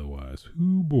 because otherwise,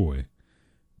 oh boy,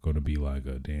 going to be like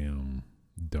a damn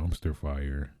dumpster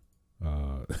fire.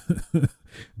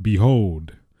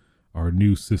 Behold, our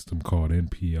new system called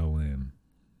NPLN.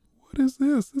 What is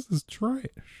this? This is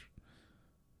trash.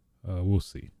 We'll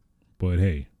see. But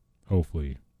hey,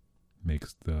 hopefully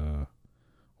makes the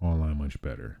online much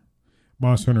better.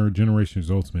 Monster Hunter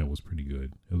Generations Ultimate was pretty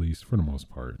good, at least for the most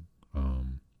part.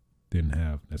 Didn't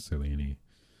have necessarily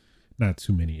not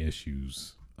too many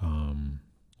issues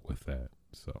with that.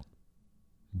 So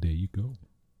there you go.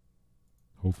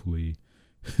 Hopefully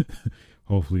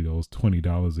those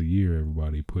 $20 a year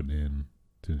everybody putting in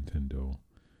to Nintendo,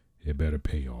 it better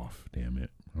pay off. Damn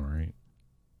it! All right,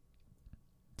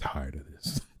 tired of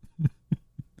this.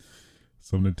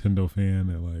 Some Nintendo fan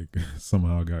that like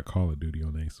somehow got Call of Duty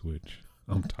on their Switch.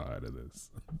 I'm tired of this.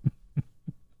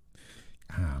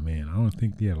 Man, I don't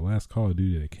think the last Call of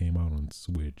Duty that came out on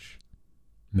Switch.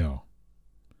 No.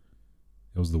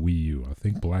 It was the Wii U. I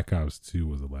think Black Ops 2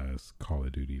 was the last Call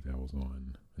of Duty that was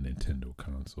on a Nintendo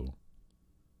console.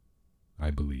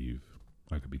 I believe.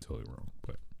 I could be totally wrong,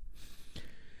 but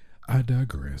I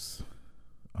digress.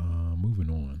 Moving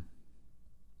on.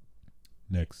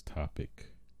 Next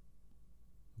topic.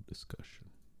 Discussion.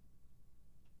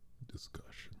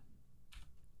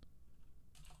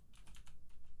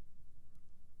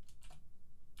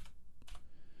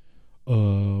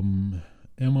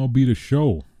 MLB The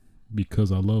Show,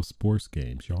 because I love sports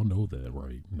games. Y'all know that,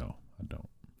 right? No, I don't.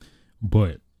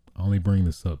 But I only bring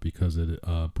this up because it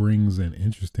brings an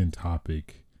interesting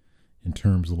topic in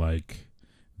terms of like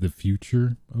the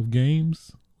future of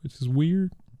games, which is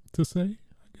weird to say,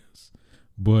 I guess.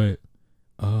 But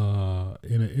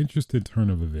in an interesting turn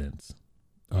of events,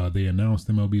 they announced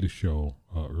MLB The Show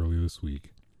earlier this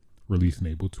week, releasing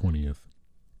April 20th,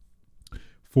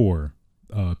 for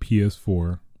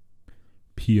PS4,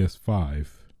 PS5,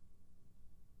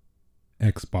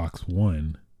 Xbox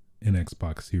One, and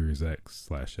Xbox Series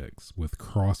X/X with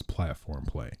cross-platform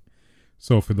play.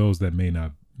 So for those that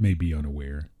may be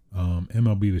unaware,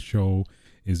 MLB The Show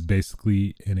is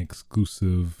basically an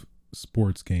exclusive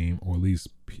sports game, or at least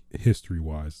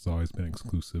history-wise, it's always been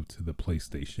exclusive to the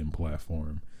PlayStation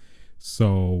platform.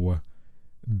 So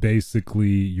basically,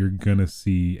 you're gonna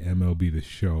see MLB The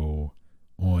Show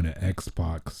on an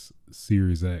Xbox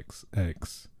Series X,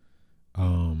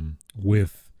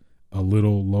 with a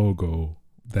little logo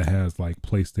that has like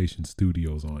PlayStation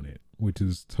Studios on it, which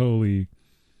is totally,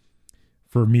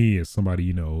 for me as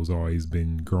somebody, who's always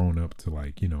been growing up to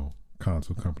like,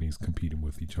 console companies competing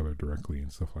with each other directly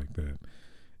and stuff like that.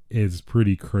 It's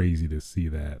pretty crazy to see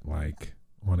that, like,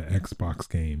 on an Xbox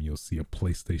game, you'll see a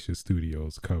PlayStation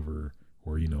Studios cover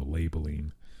or,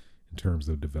 labeling in terms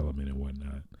of development and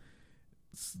whatnot.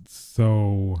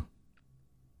 So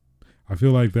I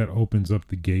feel like that opens up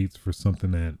the gates for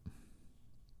something that,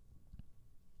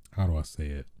 how do I say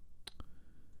it?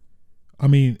 I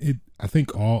mean, I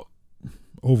think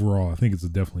overall, I think it's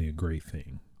definitely a great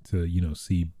thing to,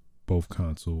 see both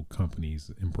console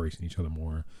companies embracing each other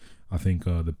more. I think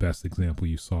the best example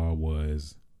you saw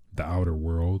was The Outer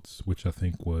Worlds, which I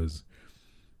think was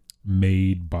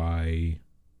made by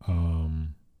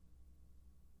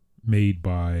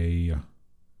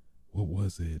what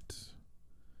was it?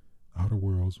 Outer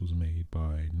Worlds was made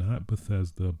by not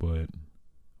Bethesda, but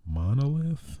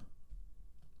Monolith.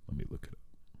 Let me look it up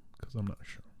because I'm not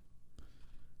sure.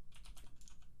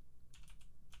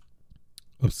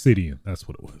 Obsidian, that's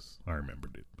what it was. I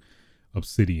remembered it.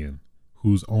 Obsidian,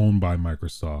 who's owned by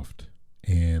Microsoft,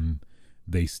 and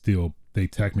they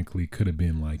technically could have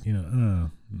been like,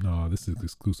 no, this is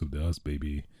exclusive to us,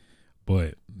 baby.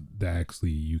 But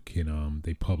actually, you can,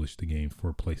 they published the game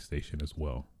for PlayStation as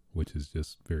well, which is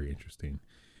just very interesting.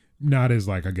 Not as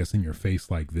like, I guess, in your face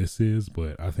like this is,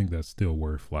 but I think that's still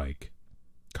worth like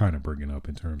kind of bringing up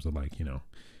in terms of like,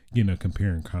 getting a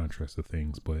compare and contrast of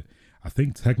things. But I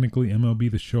think technically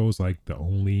MLB The Show is like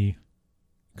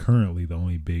currently the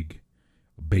only big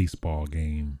baseball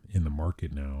game in the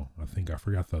market now. I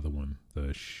forgot the other one.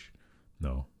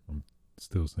 No, I'm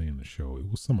still saying The Show. It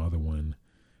was some other one.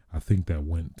 I think that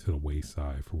went to the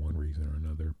wayside for one reason or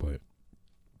another. But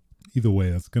either way,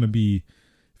 that's going to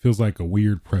feels like a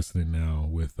weird precedent now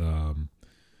with, I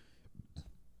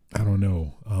don't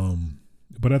know.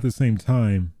 But at the same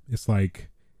time, it's like,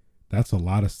 that's a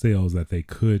lot of sales that they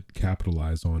could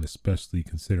capitalize on, especially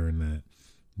considering that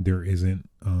there isn't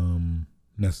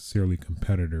necessarily a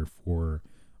competitor for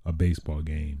a baseball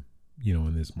game,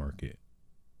 in this market.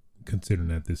 Considering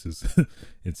that this is,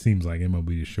 it seems like MLB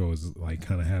The Show is like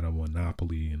kind of had a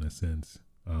monopoly in a sense.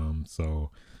 So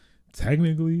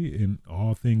technically, in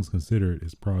all things considered,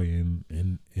 it's probably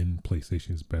in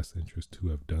PlayStation's best interest to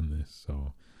have done this.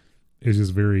 So it's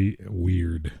just very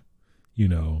weird,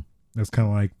 That's kind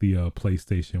of like the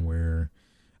PlayStation, where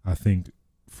I think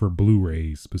for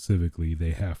Blu-rays specifically,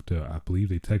 they have to, I believe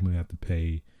they technically have to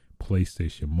pay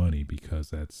PlayStation money because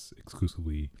that's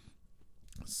exclusively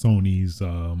Sony's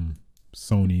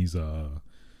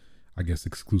I guess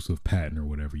exclusive patent or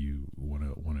whatever you want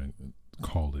to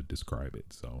call it, describe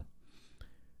it. So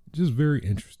just very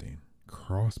interesting.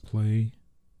 Crossplay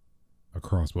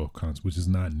across both consoles, which is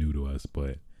not new to us,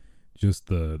 but just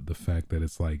the fact that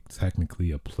it's like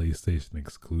technically a PlayStation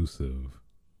exclusive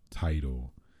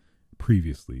title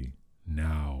previously,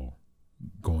 now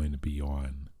going to be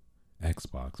on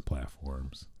Xbox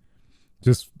platforms.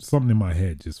 Just something in my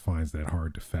head just finds that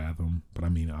hard to fathom. But I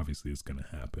mean, obviously it's going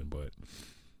to happen, but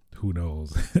who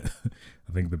knows?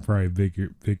 I think the probably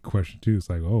big question too is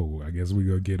like, oh, I guess we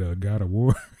gonna get a God of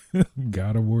War,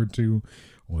 God of War 2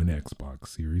 on Xbox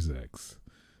Series X,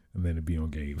 and then it'd be on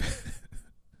Game.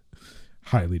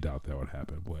 Highly doubt that would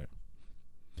happen, but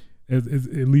at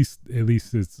least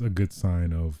it's a good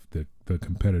sign of the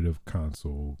competitive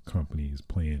console companies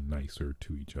playing nicer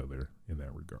to each other in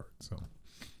that regard. So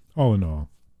all in all,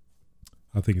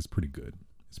 I think it's pretty good.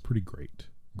 It's pretty great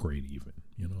even,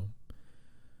 you know.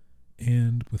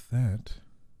 And with that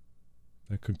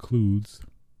concludes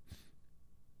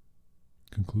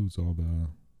all the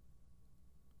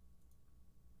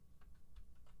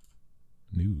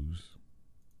news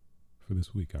for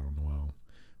this week. I don't know how.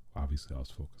 Obviously, I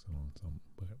was focusing on something,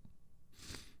 but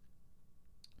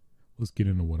let's get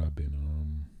into what I've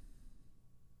been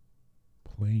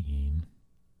playing.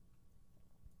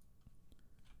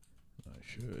 I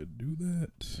should do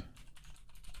that.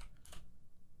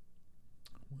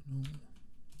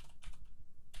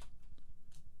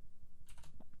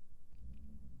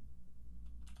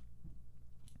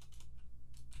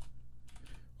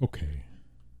 Okay.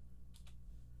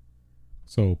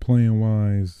 So playing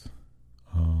wise,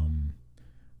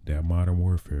 that Modern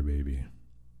Warfare baby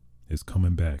is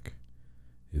coming back.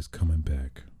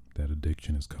 That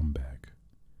addiction has come back.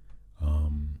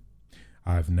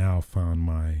 I've now found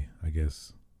my, I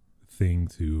guess, thing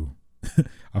to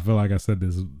I feel like I said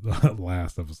this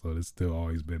last episode. It's still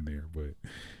always been there, but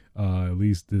at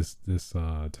least this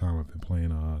time I've been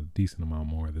playing a decent amount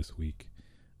more this week.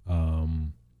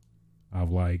 I've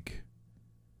like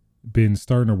been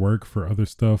starting to work for other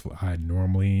stuff I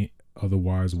normally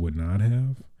otherwise would not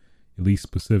have, at least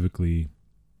specifically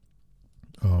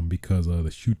because of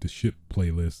the Shoot the Ship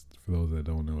playlist. For those that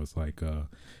don't know, it's like a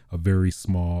very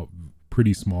small,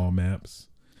 pretty small maps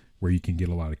where you can get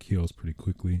a lot of kills pretty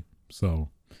quickly. So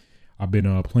I've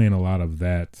been playing a lot of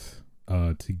that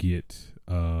to get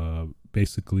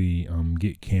basically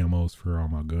get camos for all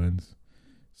my guns.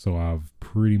 So I've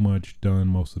pretty much done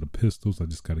most of the pistols. I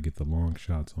just got to get the long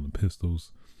shots on the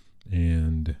pistols,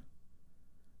 and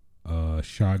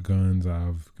shotguns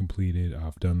I've completed.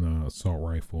 I've done the assault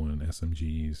rifle and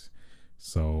SMGs.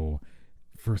 So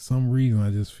for some reason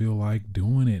I just feel like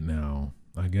doing it now.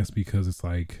 I guess because it's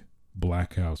like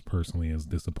Black Ops personally has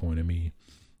disappointed me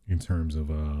in terms of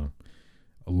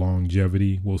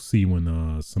longevity. We'll see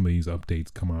when some of these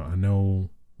updates come out. I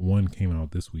know one came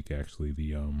out this week actually,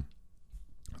 the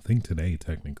I think today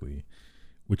technically,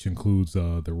 which includes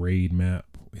the raid map.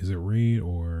 Is it raid,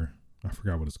 or I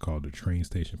forgot what it's called, the train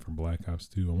station from Black Ops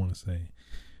 2, I want to say.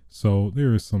 So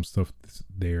there is some stuff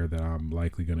there that I'm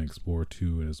likely going to explore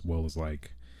too, as well as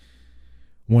like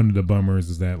one of the bummers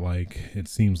is that like it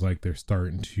seems like they're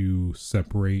starting to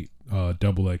separate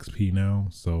double XP now.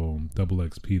 So double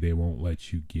XP they won't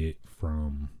let you get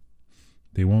from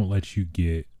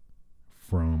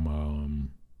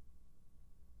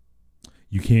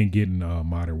you can't get in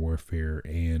Modern Warfare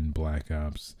and Black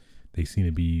Ops. They seem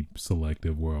to be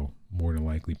selective, well, more than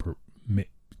likely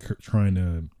trying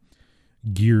to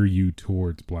gear you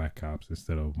towards Black Ops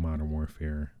instead of Modern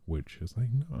Warfare, which is like,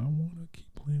 no, I want to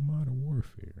keep playing Modern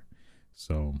Warfare.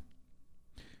 So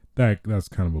that's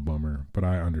kind of a bummer, but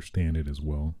I understand it as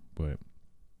well. But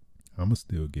I'm gonna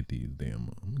still get these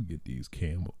I'm gonna get these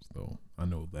camos though. I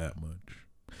know that much.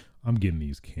 I'm getting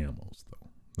these camos though.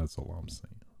 That's all I'm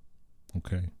saying.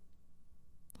 Okay.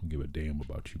 I don't give a damn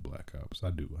about you, Black Ops. I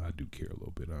do care a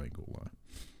little bit. I ain't gonna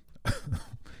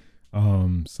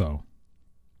lie. So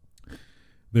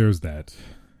there's that.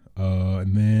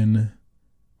 And then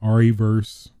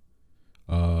RE-Verse.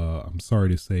 I'm sorry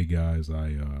to say, guys,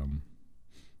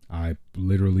 I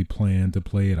literally planned to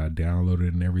play it. I downloaded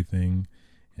it and everything.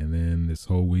 And then this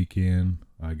whole weekend,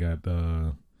 I got,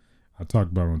 I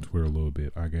talked about it on Twitter a little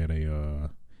bit. I got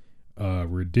a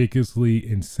ridiculously,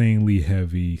 insanely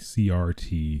heavy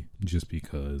CRT just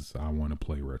because I want to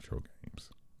play retro games.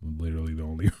 Literally the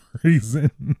only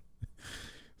reason.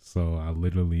 So I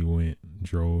literally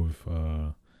drove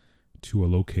to a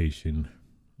location,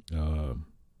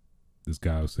 this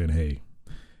guy was saying, hey,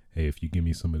 if you give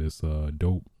me some of this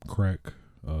dope crack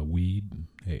weed,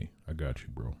 hey, I got you,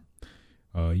 bro.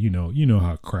 You know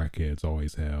how crackheads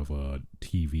always have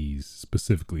TVs,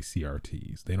 specifically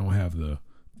CRTs. They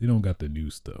don't got the new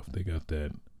stuff. They got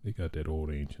that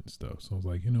old ancient stuff. So I was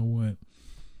like, you know what?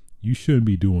 You shouldn't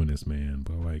be doing this, man.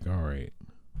 But like, all right,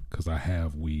 because I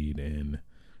have weed and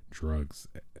drugs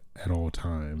at all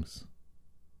times,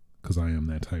 because I am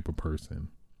that type of person.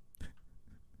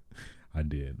 I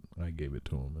did. I gave it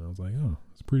to him, and I was like, oh,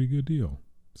 it's a pretty good deal.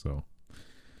 So,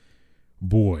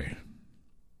 boy,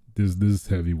 this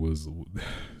TV was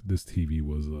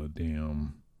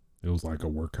it was like a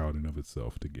workout in of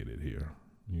itself to get it here.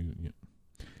 You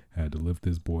had to lift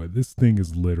this boy. This thing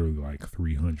is literally like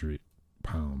 300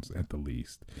 pounds at the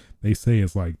least. They say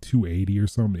it's like 280 or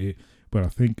something, but I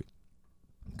think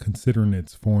considering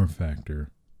its form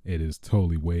factor, it is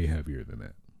totally way heavier than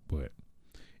that. But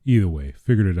either way,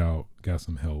 figured it out, got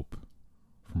some help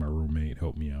from my roommate,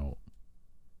 helped me out.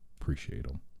 Appreciate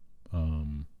him.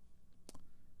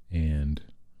 And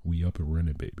we up and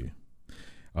running, baby.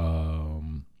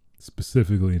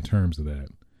 Specifically in terms of that,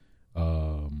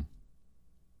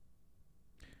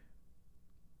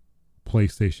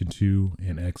 PlayStation 2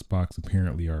 and Xbox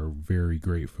apparently are very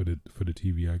great for the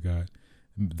TV I got.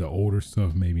 The older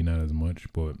stuff maybe not as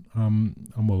much, but I'm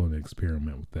willing to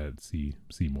experiment with that, see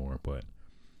more. But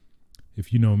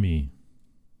if you know me,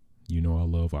 you know I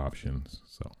love options,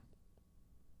 so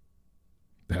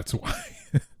that's why.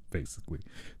 Basically,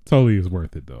 totally is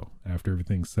worth it though. After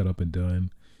everything's set up and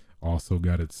done, also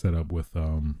got it set up with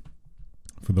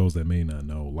for those that may not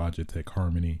know, Logitech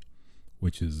Harmony,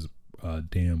 which is a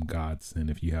damn godsend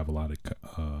if you have a lot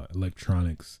of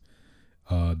electronics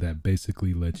that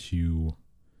basically lets you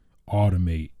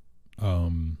automate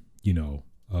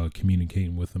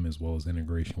communicating with them, as well as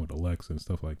integration with Alexa and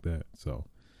stuff like that. So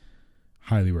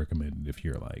highly recommended if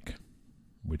you're like,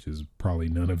 which is probably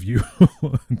none of you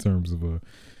in terms of a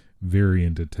very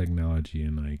into technology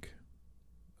and like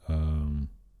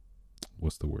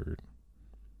what's the word,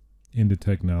 into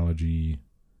technology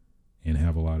and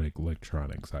have a lot of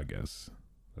electronics, I guess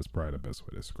that's probably the best way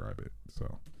to describe it.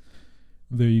 So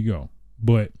there you go.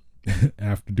 But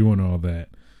after doing all that,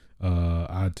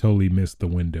 I totally missed the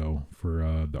window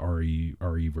for the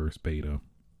RE-verse beta.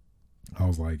 I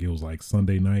was like, it was like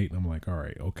Sunday night. I'm like, all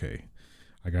right, okay,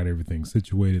 I got everything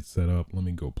situated, set up. Let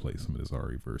me go play some of this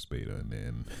RE-verse beta. And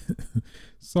then,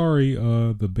 sorry,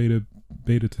 the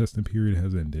beta testing period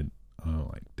has ended. I'm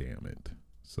like, damn it.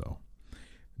 So,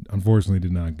 unfortunately,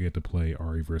 did not get to play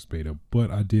RE-verse beta, but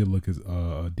I did look at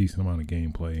a decent amount of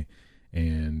gameplay,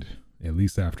 and at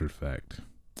least after the fact,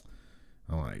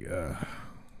 I'm like,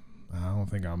 I don't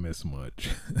think I missed much.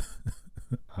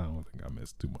 I don't think I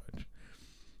missed too much.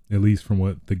 At least from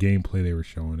what the gameplay they were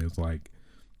showing, it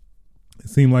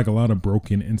seemed like a lot of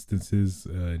broken instances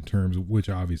in terms of, which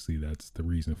obviously that's the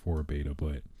reason for a beta,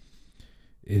 but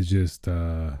it's just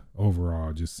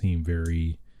overall just seemed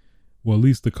very, well, at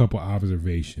least a couple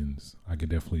observations I could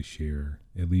definitely share,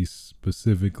 at least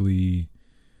specifically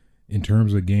in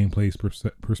terms of gameplay's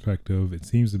perspective. It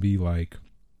seems to be like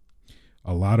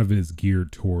a lot of it is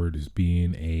geared towards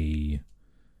being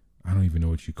I don't even know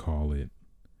what you call it,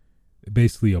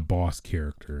 basically a boss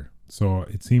character. So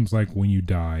it seems like when you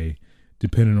die,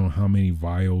 depending on how many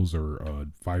vials or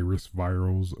virus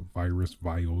vials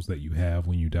that you have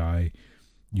when you die,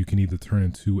 you can either turn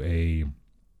into a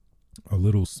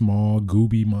little small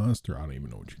gooby monster. I don't even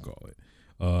know what you call it.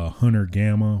 Hunter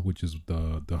Gamma, which is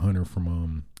the hunter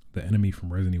from the enemy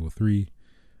from Resident Evil 3.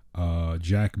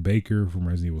 Jack Baker from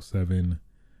Resident Evil 7.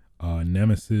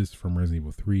 Nemesis from Resident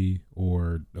Evil 3,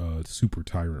 or Super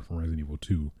Tyrant from Resident Evil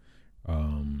 2.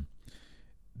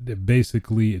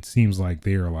 Basically, it seems like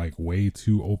they are like way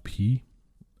too OP,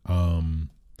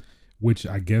 which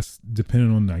I guess,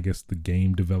 depending on the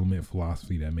game development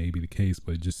philosophy, that may be the case,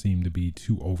 but it just seemed to be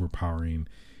too overpowering.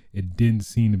 It didn't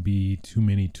seem to be too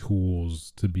many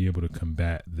tools to be able to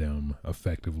combat them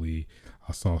effectively.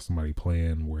 I saw somebody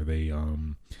playing where they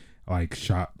like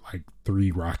shot like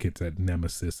 3 rockets at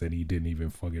Nemesis and he didn't even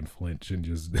fucking flinch and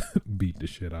just beat the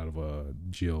shit out of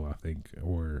Jill, I think,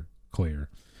 or Claire.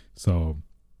 So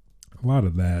a lot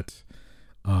of that.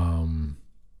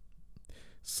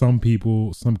 Some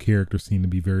characters seem to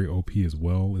be very OP as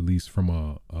well, at least from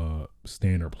a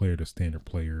standard player to standard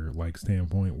player like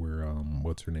standpoint, where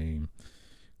what's her name,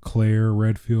 Claire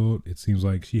Redfield, it seems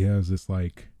like she has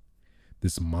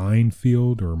this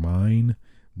minefield or mine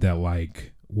that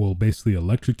like will basically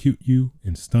electrocute you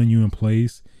and stun you in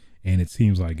place, and it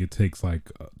seems like it takes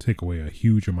take away a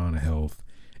huge amount of health,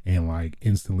 and like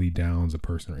instantly downs a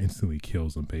person or instantly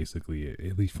kills them, basically,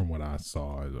 at least from what I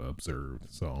saw and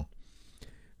observed. So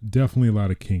definitely a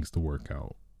lot of kinks to work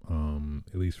out,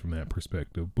 at least from that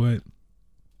perspective. But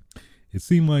it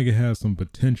seemed like it has some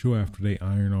potential after they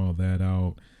iron all that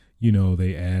out. You know,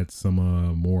 they add some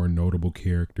more notable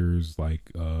characters,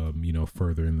 like you know,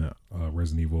 further in the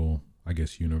Resident Evil, I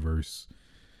guess, universe.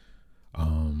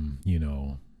 You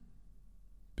know,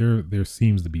 there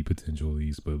seems to be potential at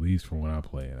least, but at least from what I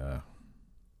played, and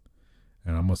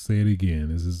I'm gonna say it again,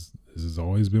 this has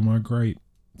always been my gripe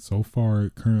so far,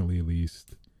 currently at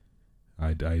least.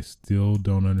 I still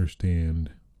don't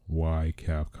understand why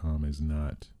Capcom is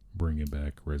not bringing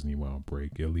back Resident Evil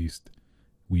Outbreak. At least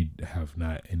we have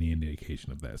not any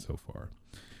indication of that so far.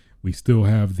 We still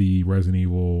have the Resident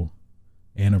Evil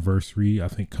anniversary, I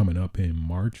think, coming up in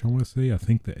March, I want to say. I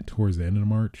think that towards the end of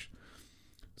March.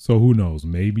 So who knows?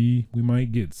 Maybe we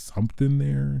might get something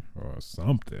there or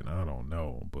something. I don't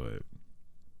know. But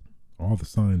all the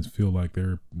signs feel like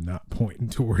they're not pointing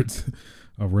towards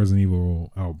a Resident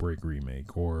Evil Outbreak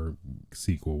remake or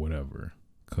sequel, whatever.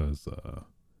 Because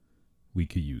we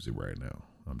could use it right now.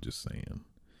 I'm just saying.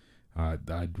 I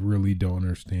really don't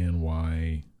understand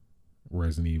why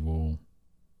Resident Evil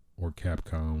or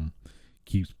Capcom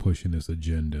keeps pushing this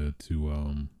agenda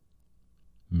to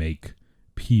make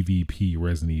PvP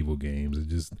Resident Evil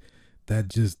games. That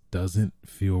just doesn't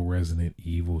feel Resident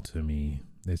Evil to me.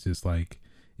 It's just like,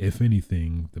 if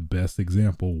anything, the best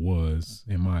example was,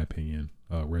 in my opinion,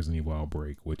 Resident Evil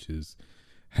Outbreak, which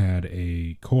had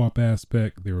a co-op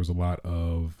aspect. There was it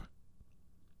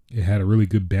had a really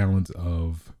good balance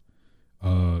of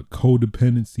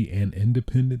codependency and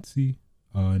independency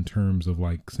in terms of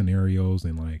like scenarios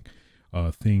and like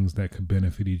things that could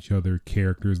benefit each other,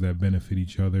 characters that benefit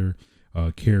each other,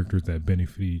 characters that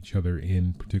benefit each other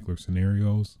in particular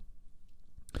scenarios.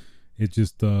 It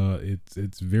just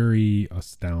it's very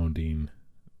astounding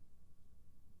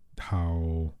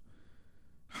how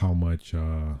much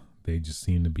they just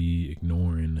seem to be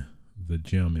ignoring the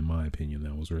gem, in my opinion,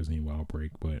 that was Resident Evil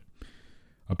Outbreak. But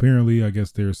apparently, I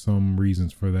guess there's some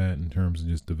reasons for that in terms of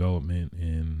just development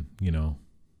and, you know,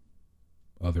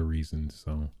 other reasons.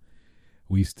 So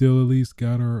we still at least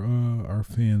got our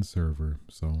fan server.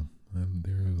 So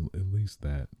there's at least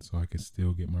that. So I can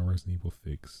still get my Resident Evil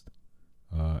fixed.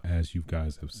 As you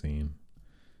guys have seen,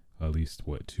 at least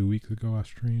 2 weeks ago I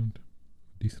streamed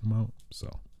a decent amount. So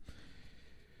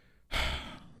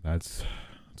that's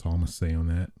all I'm gonna say on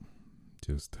that.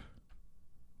 Just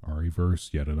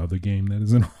Re:Verse, yet another game that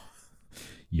is an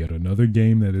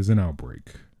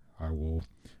Outbreak. I will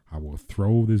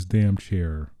throw this damn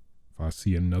chair if I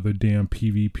see another damn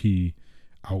PvP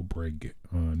Outbreak.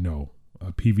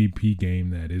 A PvP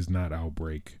game that is not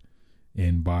Outbreak.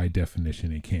 And by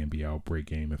definition, it can't be Outbreak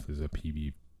game if it's a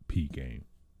PvP game.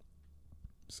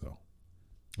 So,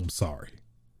 I'm sorry,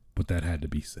 but that had to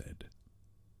be said.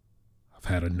 I've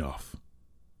had enough.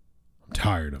 I'm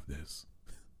tired of this.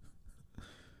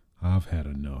 I've had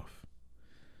enough.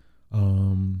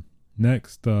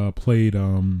 Next, played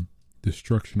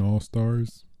Destruction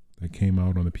All-Stars. That came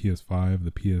out on the PS5,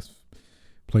 the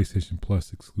PlayStation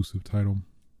Plus exclusive title.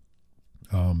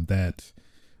 That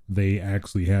they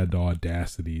actually had the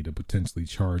audacity to potentially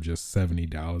charge us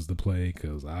 $70 to play,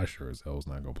 because I sure as hell was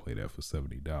not going to play that for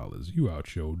 $70. You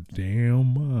out your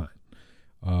damn mind.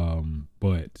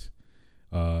 But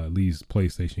at least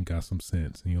PlayStation got some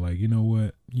sense, and you're like, you know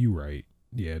what? You right.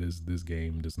 Yeah, this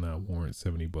game does not warrant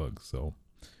 $70, so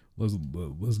let's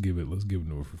give it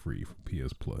for free for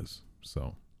PS Plus.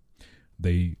 So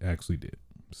they actually did.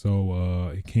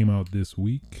 So it came out this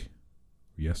week,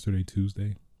 yesterday,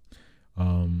 Tuesday.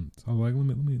 So I was like,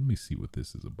 let me see what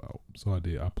this is about. So I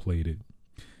played it,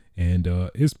 and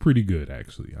it's pretty good,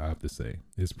 actually. I have to say,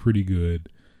 it's pretty good.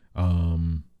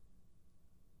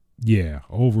 Yeah,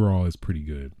 overall it's pretty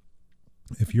good.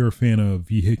 If you're a fan of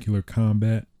vehicular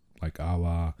combat, like a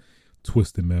la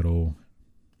Twisted Metal,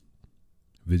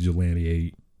 Vigilante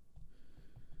 8,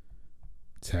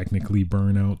 technically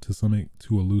Burnout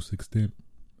to a loose extent,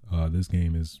 this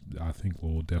game I think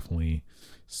will definitely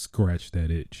scratch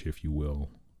that itch, if you will,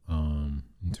 in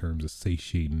terms of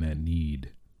satiating that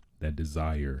need, that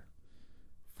desire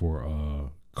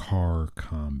for car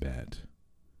combat.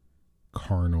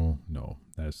 Carnal, no,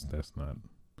 that's not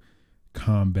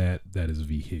combat that is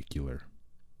vehicular.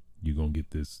 You're gonna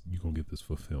get this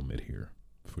fulfillment here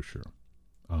for sure.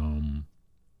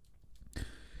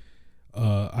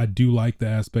 I do like the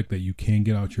aspect that you can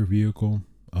get out your vehicle.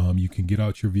 You can get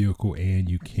out your vehicle, and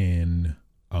you can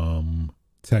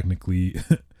technically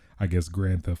I guess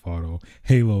Grand Theft Auto,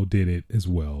 Halo did it as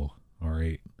well. All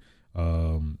right.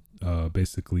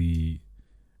 basically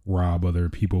rob other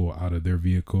people out of their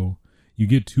vehicle. You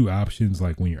get two options,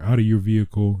 like when you're out of your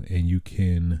vehicle, and you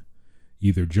can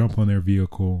either jump on their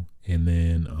vehicle and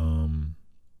then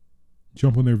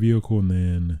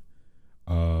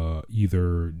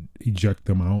either eject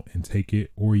them out and take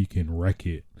it, or you can wreck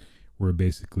it, where it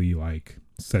basically like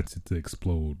sets it to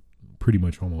explode pretty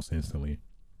much almost instantly.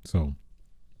 So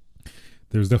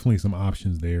there's definitely some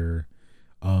options there.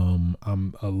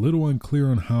 I'm a little unclear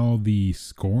on how the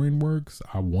scoring works.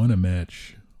 I won a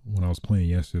match when I was playing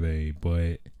yesterday,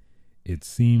 but it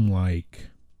seemed like,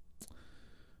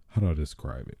 how do I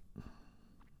describe it?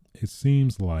 It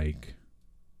seems like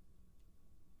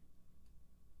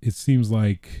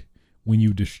when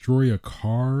you destroy a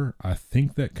car, I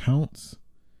think that counts,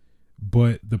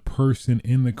 but the person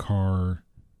in the car,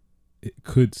 it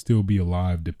could still be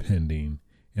alive depending.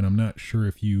 And I'm not sure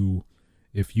if you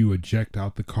eject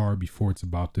out the car before it's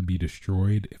about to be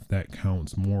destroyed, if that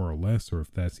counts more or less, or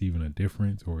if that's even a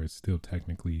difference, or it's still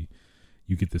technically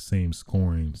you get the same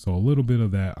scoring. So a little bit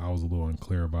of that I was a little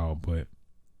unclear about, but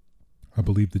I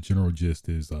believe the general gist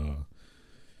is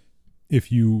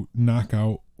if you knock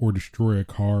out or destroy a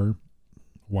car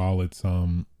while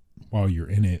you're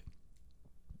in it,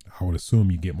 I would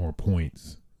assume you get more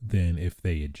points than if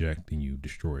they eject and you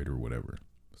destroy it or whatever.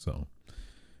 So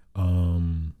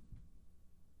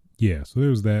yeah, so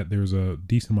there's that. There's a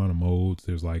decent amount of modes.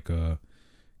 There's like a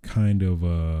kind of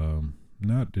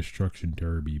not destruction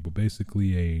derby, but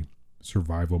basically a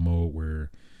survival mode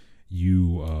where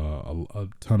you a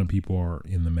ton of people are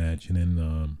in the match, and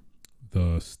then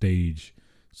the stage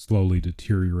slowly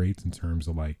deteriorates in terms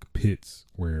of like pits,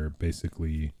 where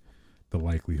basically the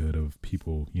likelihood of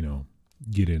people,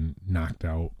 getting knocked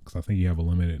out, because I think you have a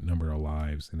limited number of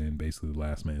lives, and then basically the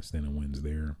last man standing wins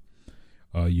there.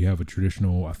 You have a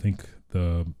traditional, I think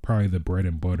probably the bread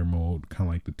and butter mode, kind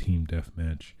of like the team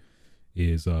deathmatch,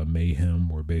 is Mayhem,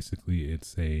 where basically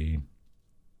it's a,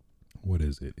 what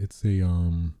is it? It's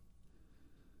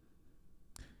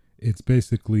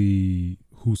basically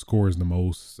who scores the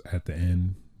most at the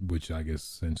end, which I guess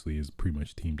essentially is pretty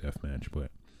much team deathmatch. But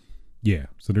yeah,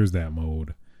 so there's that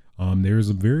mode. There's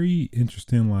a very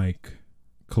interesting like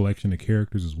collection of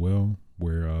characters as well,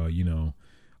 where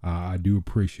I do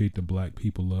appreciate the black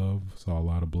people love. Saw a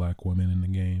lot of black women in the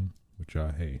game, which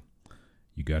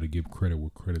you got to give credit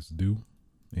where credit's due.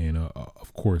 And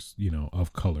of course,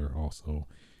 of color also.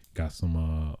 Got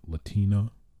some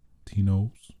Latinos,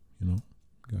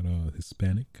 got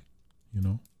Hispanic,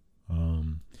 you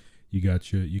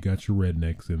got your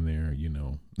rednecks in there,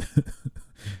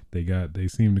 they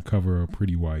seem to cover a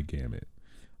pretty wide gamut.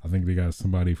 I think they got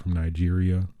somebody from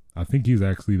Nigeria. I think he's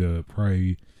actually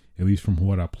probably, at least from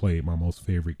what I played, my most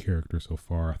favorite character so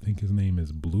far. I think his name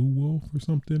is Blue Wolf or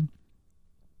something.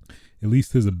 At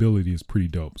least his ability is pretty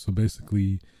dope. So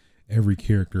basically, every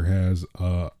character has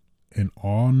an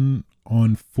on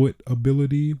foot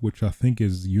ability, which I think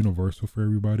is universal for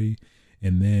everybody.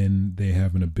 And then they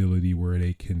have an ability where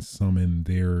they can summon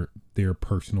their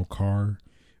personal car,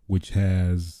 which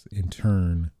has in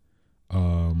turn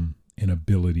an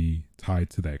ability tied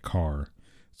to that car.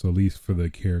 So at least for the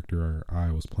character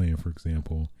I was playing, for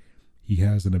example, he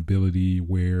has an ability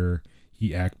where he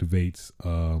activates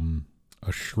a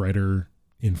shredder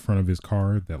in front of his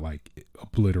car that like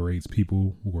obliterates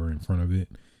people who are in front of it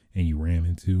and you ram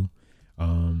into.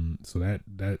 So that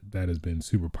has been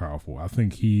super powerful. I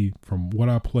think from what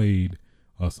I played,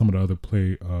 some of the other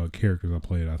characters I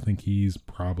played, I think he's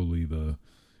probably the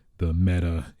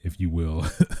meta, if you will,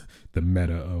 the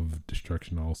meta of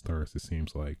Destruction All Stars. It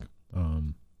seems like,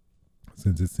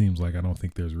 since it seems like I don't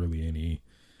think there's really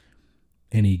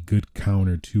any good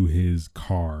counter to his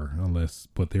car,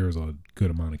 but there's a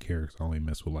good amount of characters. I only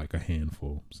mess with like a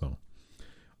handful. So,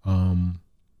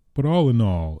 but all in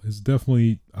all, it's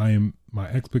definitely, my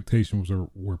expectations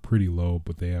were pretty low,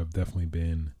 but they have definitely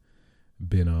been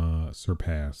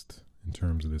surpassed in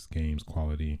terms of this game's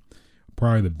quality.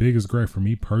 Probably the biggest gripe for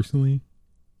me personally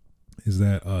is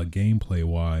that gameplay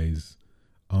wise,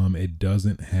 it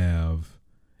doesn't have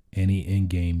any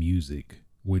in-game music,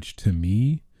 which to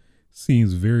me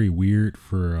seems very weird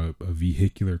for a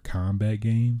vehicular combat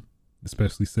game,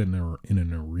 especially set in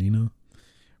an arena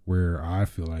where I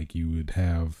feel like you would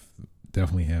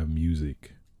definitely have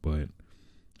music. But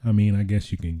I mean, I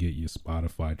guess you can get your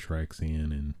Spotify tracks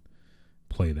in and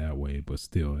play that way, but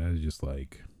still, that's just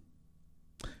like,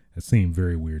 that seemed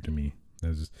very weird to me.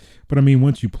 But I mean,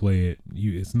 once you play it,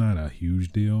 it's not a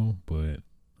huge deal, but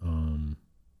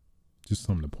just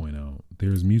something to point out.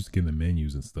 There's music in the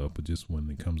menus and stuff, but just when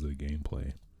it comes to the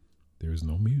gameplay, there's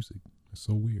no music. It's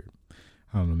so weird.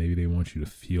 I don't know, maybe they want you to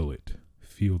feel it,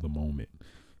 feel the moment,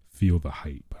 feel the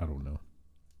hype. I don't know.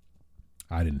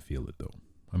 I didn't feel it though.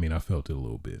 I mean, I felt it a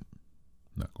little bit,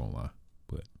 not gonna lie,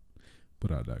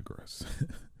 but I digress.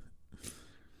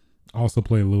 I also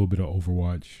play a little bit of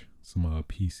Overwatch, some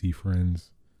PC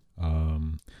friends. I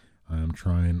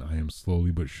am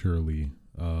slowly but surely.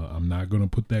 I'm not gonna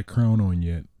put that crown on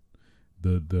yet.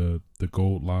 The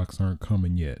gold locks aren't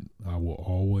coming yet. I will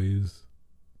always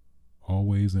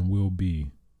and will be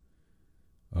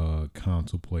a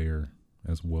console player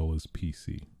as well as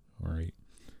PC. All right.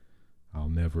 I'll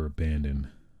never abandon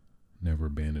a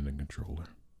controller.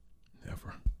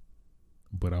 Never.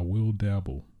 But I will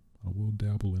dabble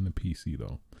in the PC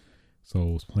though. So I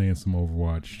was playing some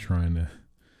Overwatch, trying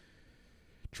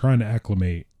to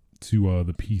acclimate to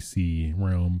the PC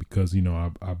realm, because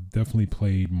I've definitely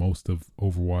played most of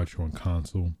Overwatch on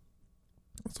console,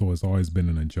 so it's always been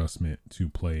an adjustment to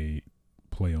play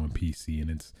on PC, and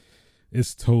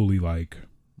it's totally like,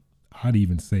 I'd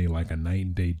even say like a night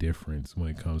and day difference when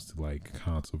it comes to like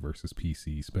console versus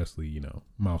PC, especially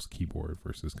mouse keyboard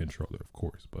versus controller, of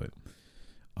course. But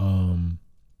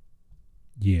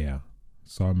yeah,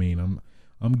 so I mean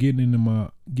I'm getting in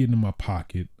my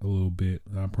pocket a little bit.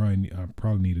 I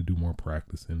probably need to do more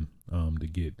practicing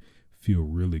to feel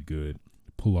really good,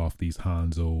 pull off these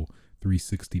Hanzo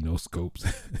 360 no scopes.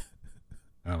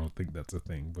 I don't think that's a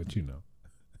thing, but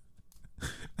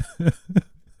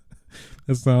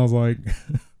that sounds like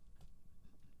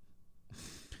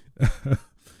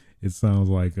it sounds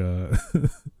like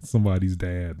somebody's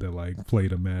dad that like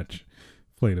played a match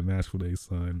with their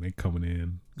son. They coming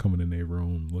in their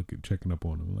room, checking up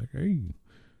on them, like, hey,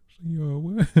 see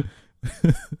what?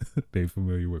 They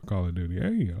familiar with Call of Duty.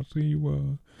 Hey, I see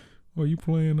you. You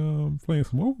playing some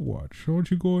Overwatch? Why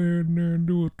don't you go ahead in there and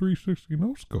do a 360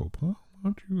 no scope, huh?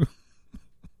 Why don't you?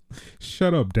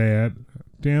 Shut up, Dad.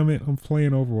 Damn it, I'm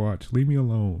playing Overwatch. Leave me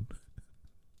alone.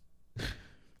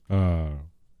 Man,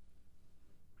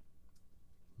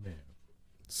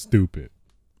 stupid.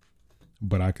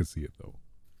 But I could see it though.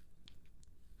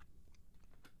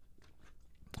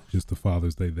 Just the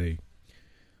fathers, they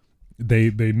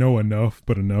know enough,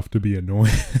 but enough to be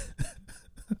annoying.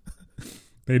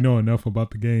 They know enough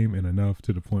about the game and enough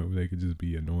to the point where they could just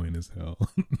be annoying as hell.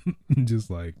 Just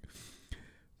like,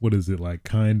 what is it, like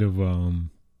kind of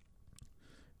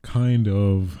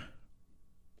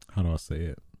how do I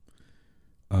say it?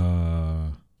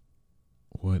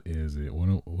 What is it?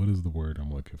 What is the word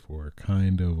I'm looking for?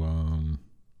 Kind of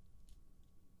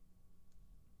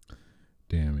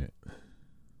damn it.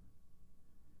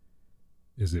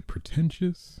 Is it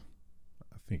pretentious?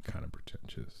 I think kind of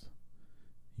pretentious.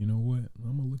 You know what?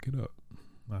 I'm gonna look it up.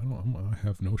 I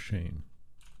have no shame.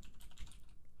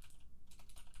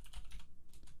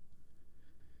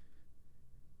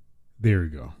 There we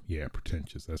go. Yeah,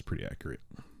 pretentious. That's pretty accurate.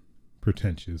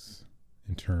 Pretentious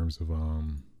in terms of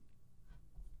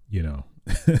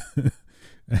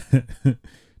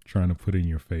trying to put in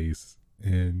your face,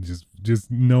 and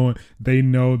just knowing they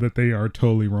know that they are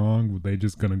totally wrong, but they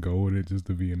just gonna go with it just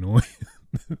to be annoying.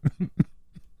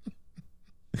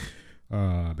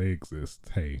 They exist.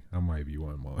 Hey, I might be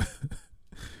one more.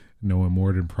 Knowing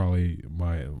more than probably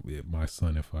my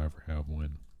son, if I ever have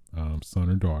one. Son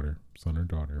or daughter if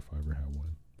I ever have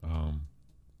one.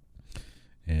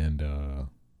 Yeah.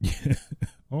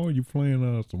 Oh, you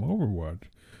playing some Overwatch?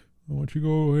 Why don't you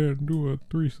go ahead and do a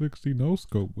 360 no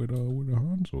scope with a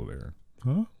Hanzo there,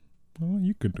 huh? Oh,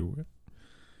 you could do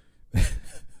it.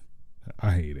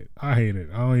 I hate it. I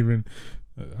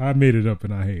made it up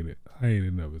and I hate it. I hate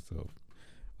it of itself.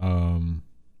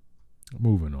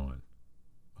 Moving on.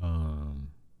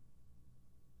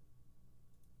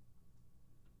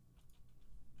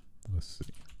 Let's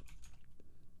see.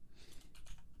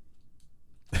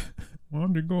 Why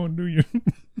don't you go and do your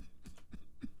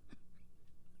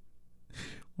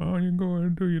Why don't you go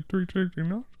and do your 360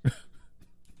 no?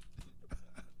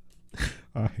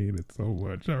 I hate it so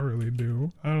much. I really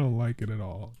do. I don't like it at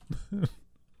all. Why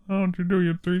don't you do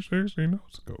your 360 no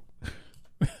scope?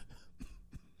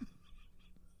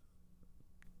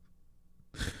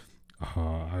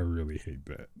 I really hate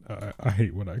that. I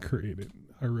hate what I created.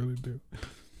 I really do.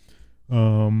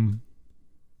 Moving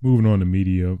on to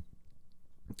media.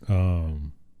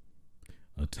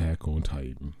 Attack on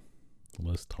Titan.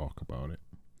 Let's talk about it.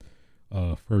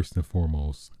 First and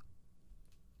foremost,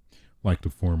 like to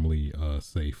formally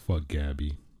say fuck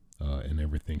Gabby and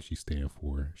everything she stand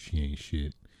for. She ain't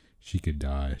shit. She could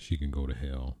die. She can go to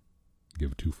hell.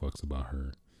 Give two fucks about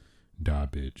her. Die,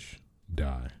 bitch.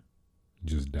 Die.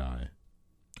 Just die.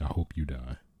 I hope you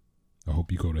die. I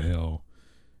hope you go to hell,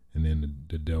 and then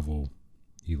the devil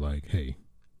he like, hey,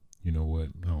 you know what?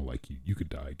 I don't like you. You could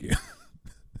die again.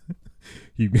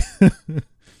 he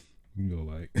you go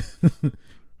like, hey,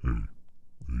 you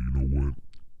know what?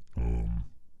 I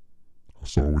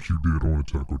saw what you did on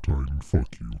Attack on Titan.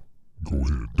 Fuck you. Go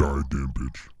ahead, die again,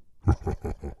 bitch.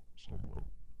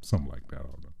 something like that. I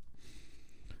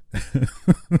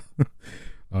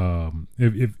don't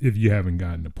know. If you haven't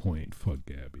gotten the point, fuck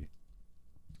Gabby.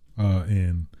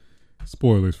 And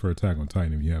spoilers for Attack on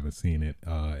Titan if you haven't seen it.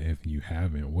 If you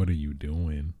haven't, what are you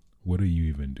doing? What are you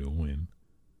even doing?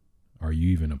 Are you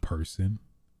even a person?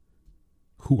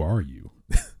 Who are you?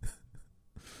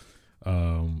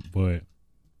 But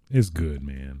it's good,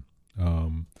 man.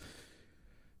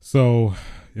 So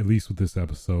at least with this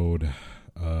episode,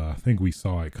 I think we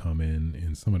saw it come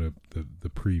in some of the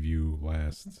preview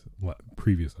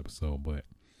previous episode, but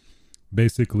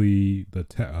basically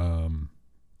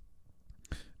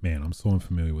man, I'm so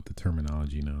unfamiliar with the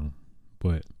terminology now,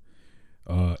 but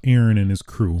Eren and his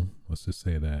crew, let's just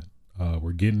say that,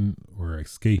 we're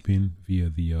escaping via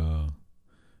the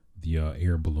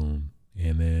air balloon,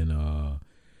 and then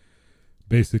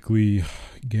basically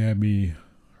Gabby,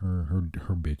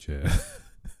 her bitch ass.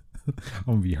 I'm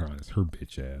gonna be honest, her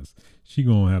bitch ass. She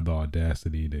gonna have the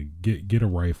audacity to get a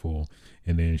rifle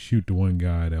and then shoot the one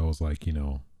guy that was like,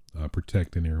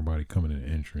 protecting everybody coming in the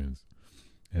entrance,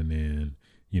 and then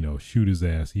shoot his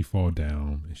ass. He fall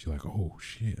down, and she's like, oh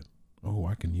shit, oh,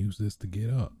 I can use this to get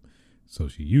up. So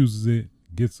she uses it,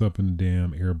 gets up in the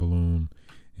damn air balloon,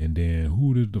 and then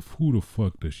who the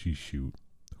fuck does she shoot?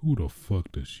 Who the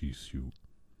fuck does she shoot?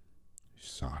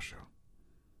 Sasha.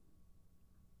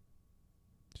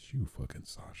 You fucking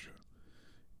Sasha.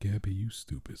 Gabby, you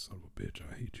stupid son of a bitch.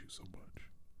 I hate you so much.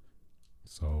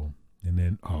 So, and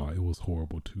then it was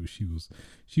horrible too. She was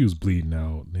bleeding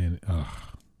out, and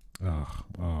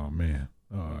oh man.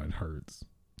 It hurts.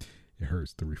 It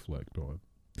hurts to reflect on.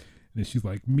 And then she's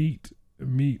like, meat.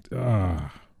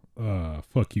 Fuck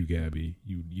you, Gabby.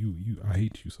 You I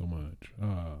hate you so much.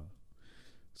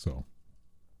 So,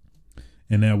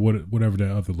 and that whatever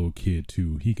that other little kid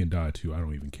too, he can die too. I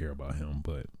don't even care about him.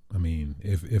 But I mean,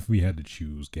 if we had to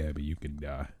choose, Gabby, you can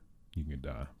die. You can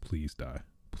die. Please die.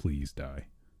 Please die.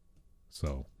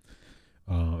 So,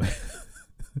 and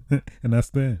that's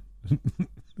that.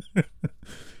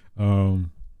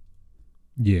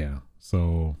 Yeah.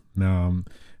 So now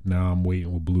I'm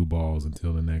waiting with blue balls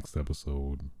until the next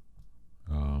episode.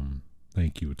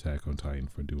 Thank you, Attack on Titan,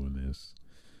 for doing this.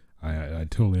 I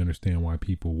totally understand why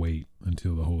people wait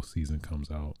until the whole season comes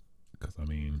out, because I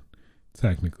mean,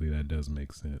 technically that does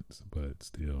make sense, but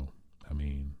still, I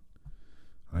mean,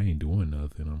 I ain't doing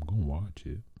nothing. I'm gonna watch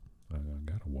it. I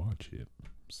gotta watch it.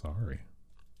 Sorry,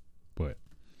 but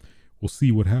we'll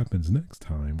see what happens next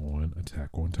time on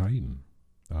Attack on Titan.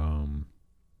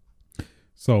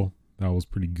 So that was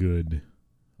pretty good,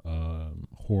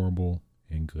 horrible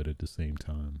and good at the same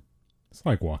time. It's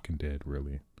like Walking Dead,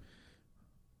 really.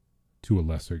 To a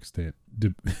lesser extent,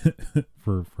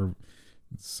 for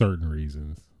certain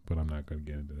reasons, but I'm not going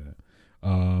to get into that.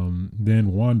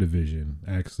 Then WandaVision,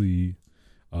 actually,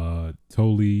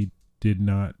 totally did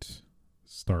not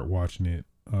start watching it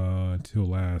until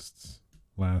last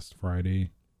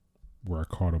Friday, where I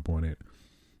caught up on it.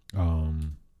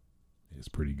 It's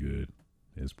pretty good.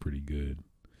 It's pretty good.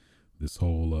 This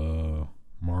whole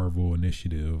Marvel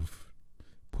initiative,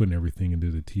 putting everything into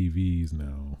the TVs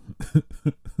now.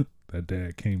 That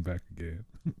dad came back again.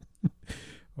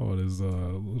 all this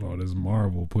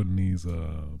Marvel putting these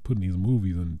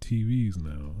movies on the TVs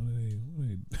now.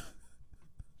 Wait.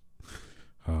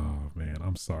 Oh man,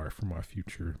 I'm sorry for my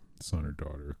future son or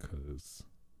daughter, because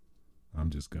I'm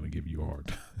just gonna give you a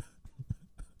hard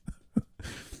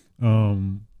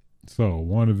time. So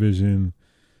WandaVision,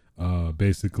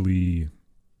 basically,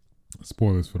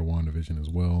 spoilers for the WandaVision as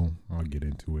well. I'll get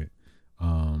into it.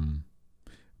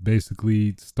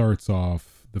 Basically, the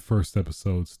first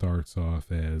episode starts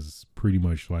off as pretty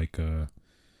much like a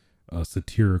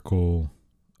satirical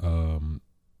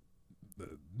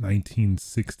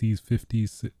 1960s,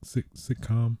 50s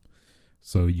sitcom.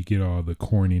 So you get all the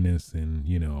corniness and,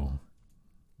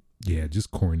 just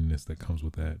corniness that comes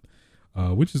with that,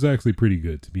 which is actually pretty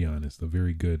good, to be honest. A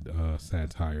very good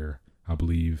satire. I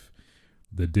believe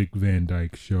the Dick Van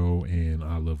Dyke Show and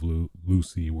I Love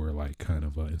Lucy were like kind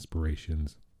of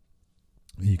inspirations.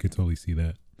 You could totally see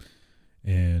that.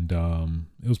 And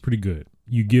it was pretty good.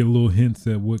 You get little hints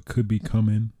at what could be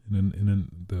coming in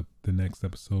the next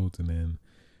episodes. And then,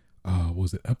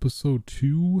 was it episode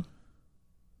 2?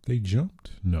 They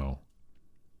jumped? No.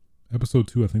 Episode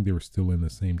 2, I think they were still in the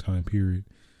same time period.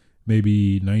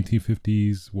 maybe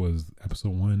 1950s was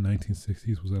episode 1,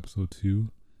 1960s was episode 2,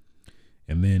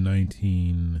 and then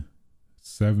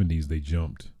 1970s they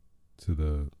jumped to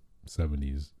the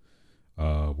 70s,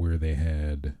 where they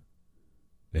had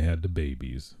the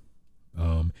babies.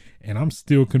 And I'm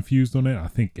still confused on that. I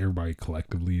think everybody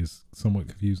collectively is somewhat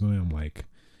confused on it. I'm like,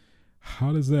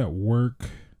 how does that work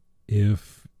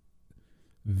if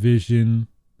Vision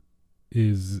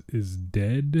is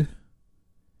dead?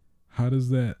 How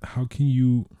can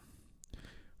you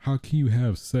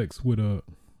have sex with a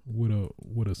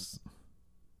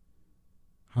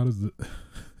how does the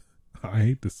I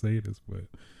hate to say this, but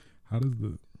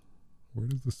where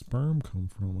does the sperm come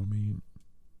from? I mean,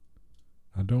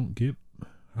 I don't get,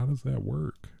 how does that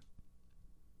work?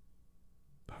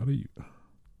 How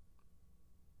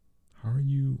are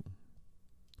you?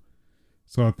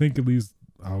 So I think at least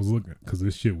I was looking, because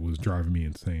this shit was driving me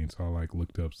insane. So I like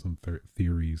looked up some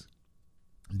theories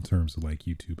in terms of like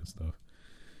YouTube and stuff.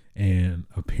 And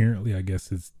apparently, I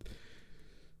guess it's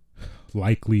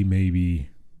likely maybe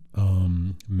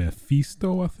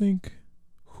Mephisto, I think,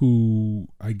 who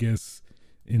I guess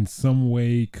in some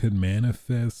way could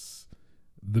manifest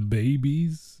the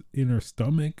babies in her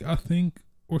stomach, I think,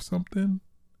 or something.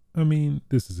 I mean,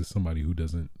 this is just somebody who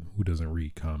doesn't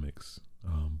read comics,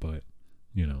 but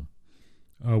you know,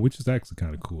 which is actually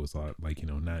kind of cool. It's like, you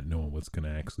know, not knowing what's gonna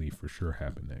actually for sure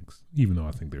happen next, even though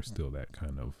I think there's still that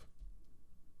kind of,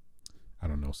 I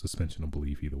don't know, suspension of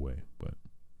belief either way. But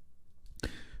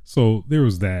so there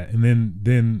was that, and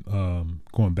then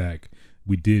going back,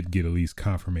 we did get at least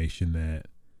confirmation that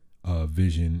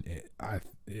Vision,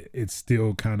 it's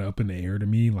still kind of up in the air to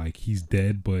me. Like, he's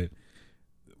dead, but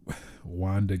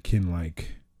Wanda can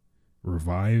like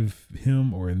revive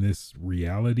him, or in this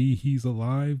reality he's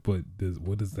alive, but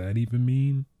what does that even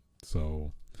mean?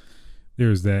 So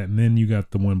there's that. And then you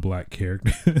got the one black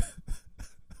character.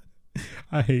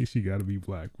 I hate she gotta be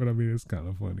black, but I mean, it's kind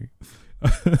of funny.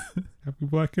 Happy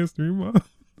Black History Month.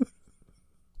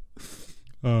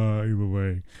 Either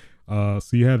way, so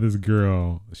you had this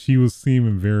girl. She was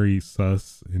seeming very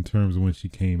sus in terms of when she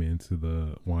came into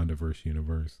the WandaVerse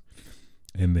universe,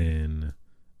 and then,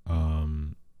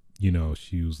 you know,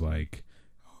 she was like,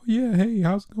 "Oh yeah, hey,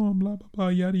 how's it going?" Blah blah blah,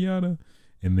 yada yada.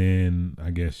 And then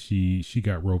I guess she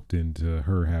got roped into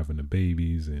her having the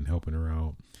babies and helping her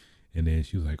out. And then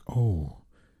she was like, "Oh,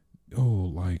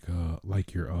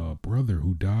 like your brother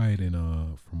who died in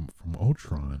from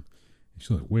Ultron." And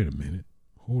she's like, "Wait a minute,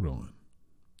 hold on.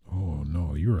 Oh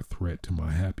no, you're a threat to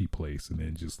my happy place." And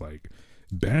then just like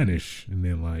banish, and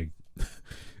then like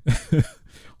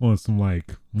on some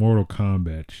like Mortal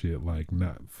Kombat shit, like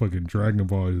not fucking Dragon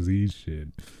Ball Z shit,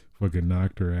 fucking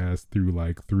knocked her ass through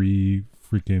like 3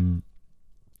 freaking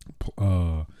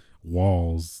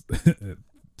walls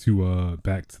to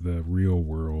back to the real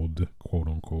world, quote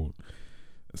unquote.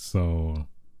 So,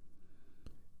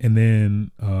 and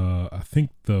then I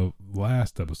think the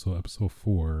last episode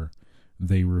 4,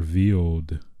 they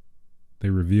revealed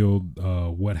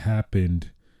what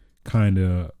happened kind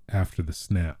of after the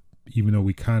snap, even though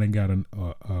we kind of got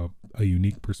a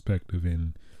unique perspective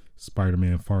in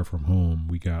Spider-Man Far From Home.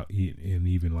 We got in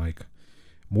even like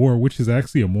more, which is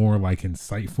actually a more like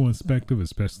insightful perspective,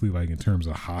 especially like in terms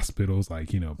of hospitals,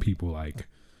 like, you know, people like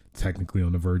technically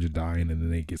on the verge of dying and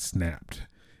then they get snapped.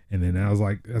 And then I was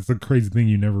like, that's a crazy thing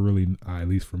you never really, at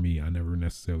least for me, I never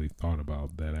necessarily thought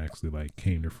about, that actually like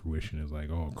came to fruition. It's like,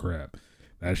 oh crap,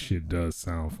 that shit does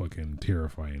sound fucking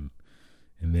terrifying.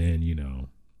 And then, you know,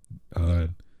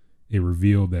 it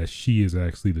revealed that she is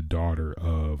actually the daughter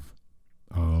of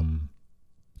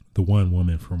the one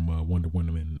woman from Wonder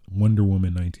Woman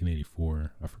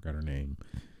 1984. I forgot her name,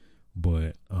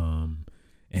 but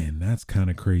and that's kind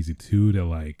of crazy too, that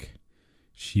like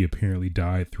she apparently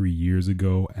died 3 years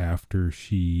ago after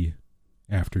she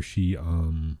I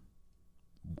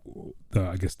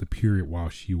guess the period while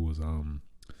she was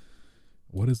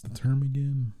what is the term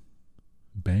again?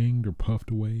 Banged or puffed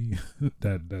away?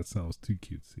 that sounds too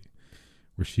cutesy.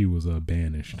 Where she was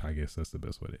banished, I guess that's the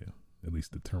best way to, at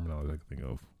least the terminology I can think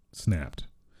of. Snapped.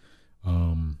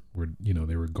 Where, you know,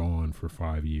 they were gone for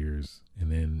 5 years, and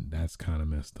then that's kind of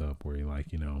messed up, where,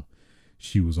 like, you know,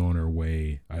 she was on her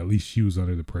way, at least she was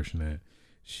under the impression that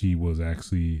she was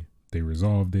actually, they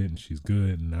resolved it and she's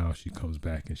good, and now she comes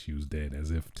back and she was dead,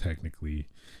 as if technically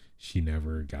she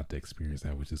never got to experience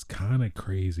that, which is kind of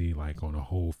crazy, like on a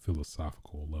whole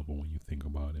philosophical level when you think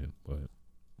about it. But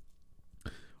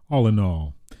all in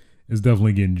all, it's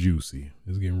definitely getting juicy.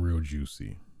 It's getting real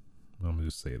juicy. I'm gonna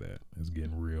just say that it's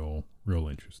getting real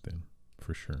interesting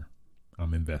for sure.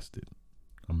 I'm invested,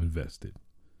 and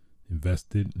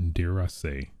dare I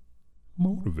say,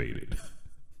 motivated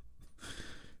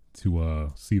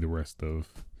to see the rest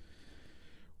of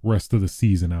the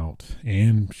season out.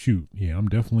 And shoot, yeah, I'm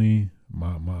definitely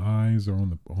my eyes are on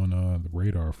the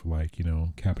radar for, like, you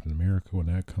know, Captain America when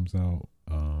that comes out,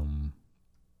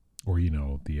 or, you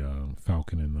know, the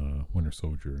Falcon and the Winter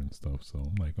Soldier and stuff. So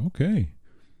I'm like, okay,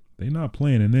 they not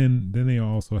playing. And then they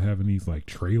also having these like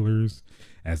trailers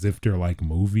as if they're like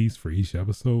movies for each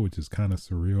episode, which is kind of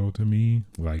surreal to me.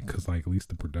 Like, cause like at least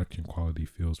the production quality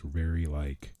feels very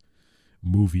like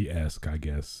movie-esque, I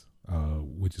guess.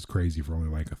 Which is crazy for only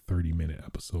like a 30-minute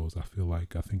episodes. I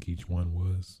think each one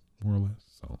was more or less.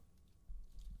 So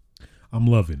I'm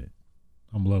loving it.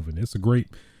 It's a great,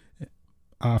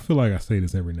 I feel like I say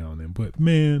this every now and then, but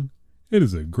man, it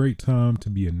is a great time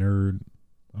to be a nerd.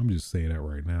 I'm just saying that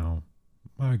right now.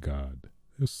 My God,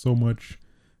 there's so much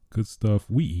good stuff.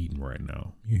 We eating right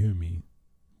now. You hear me?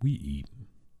 We eating.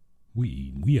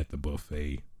 We at the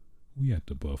buffet. We got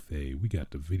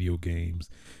the video games.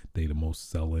 They the most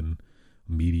selling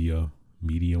medium.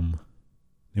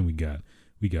 And we got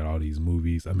all these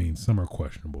movies. I mean, some are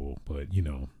questionable, but you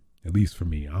know, at least for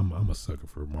me, I'm a sucker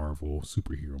for Marvel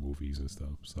superhero movies and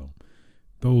stuff. So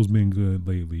those been good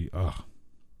lately.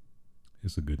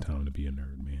 It's a good time to be a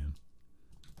nerd, man.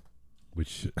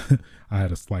 Which I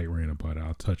had a slight rant about it.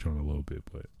 I'll touch on it a little bit,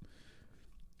 but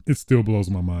it still blows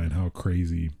my mind how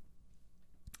crazy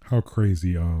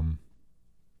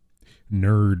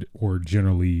nerd or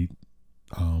generally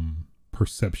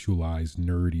perceptualized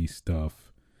nerdy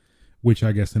stuff, which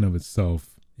I guess in of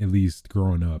itself, at least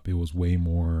growing up, it was way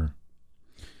more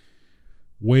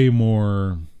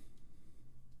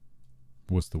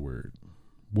what's the word?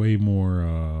 Way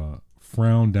more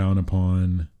frowned down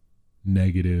upon,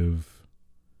 negatively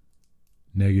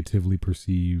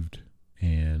perceived,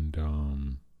 and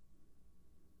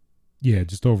yeah,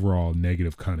 just overall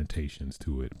negative connotations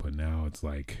to it. But now it's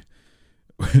like,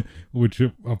 which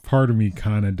a part of me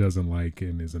kind of doesn't like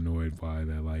and is annoyed by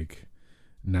that, like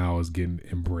now is getting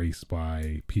embraced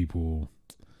by people,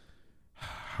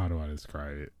 how do I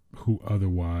describe it, who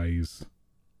otherwise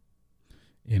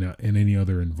in any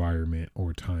other environment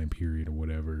or time period or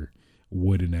whatever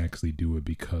wouldn't actually do it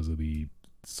because of the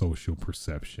social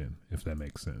perception, if that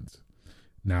makes sense.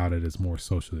 Now that it's more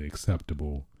socially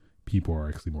acceptable, people are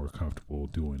actually more comfortable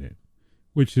doing it,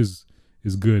 which is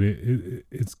good.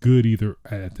 It's good either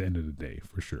at the end of the day,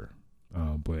 for sure.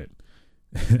 But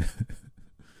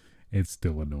it's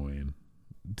still annoying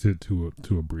to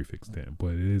a brief extent,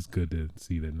 but it is good to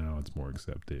see that now it's more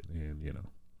accepted, and you know,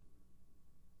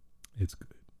 it's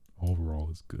good. Overall,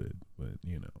 it's good, but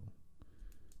you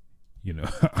know,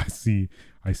 I see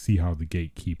how the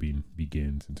gatekeeping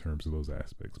begins in terms of those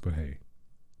aspects. But hey,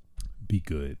 be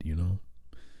good, you know,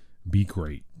 be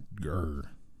great,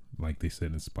 like they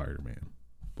said in Spider-Man.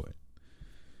 But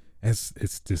it's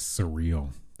just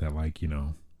surreal that, like, you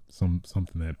know, something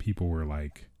that people were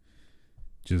like,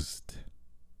 just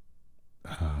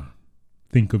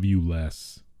think of you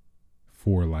less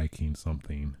for liking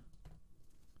something.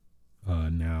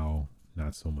 Now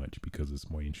not so much because it's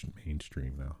more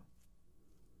mainstream now.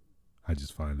 I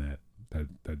just find that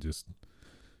just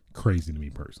crazy to me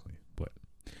personally, but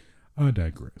I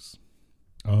digress.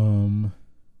 And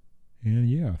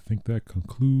yeah, I think that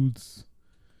concludes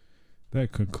not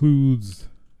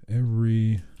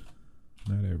every,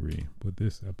 but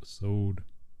this episode,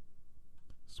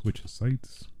 Switch of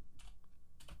Sights,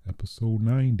 episode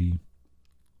 90.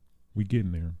 We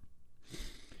getting there.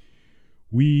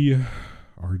 We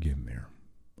are getting there.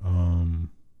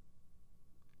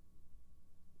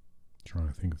 Trying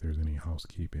to think if there's any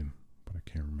housekeeping, but I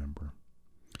can't remember.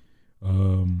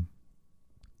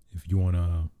 If you want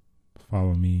to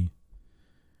follow me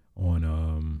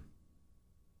on,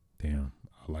 damn,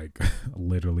 I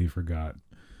literally forgot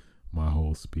my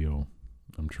whole spiel.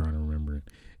 I'm trying to remember it.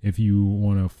 If you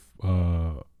want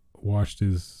to watch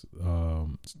this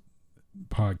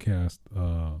podcast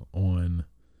on,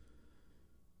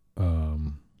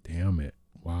 damn it,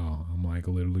 wow, I'm like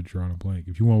literally drawing a blank.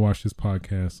 If you want to watch this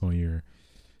podcast on your,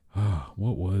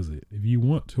 what was it? If you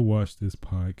want to watch this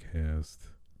podcast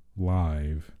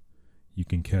live, you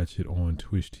can catch it on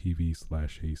Twitch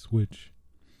TV/aswitch.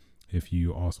 If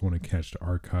you also want to catch the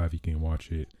archive, you can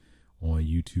watch it on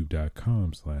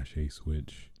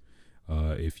youtube.com/aswitch.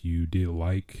 If you did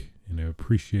like and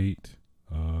appreciate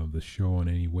the show in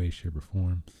any way, shape, or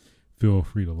form, feel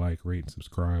free to like, rate, and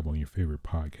subscribe on your favorite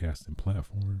podcasting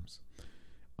platforms.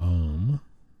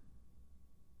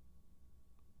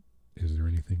 Is there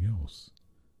anything else?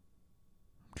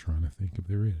 I'm trying to think if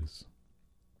there is.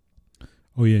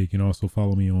 Oh yeah, you can also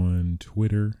follow me on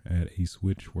Twitter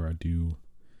 @aswitch, where I do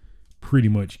pretty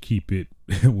much keep it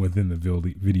within the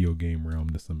video game realm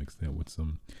to some extent with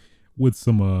some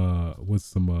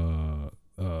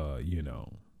you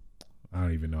know, I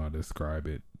don't even know how to describe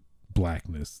it,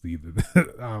 blackness either.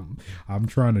 I'm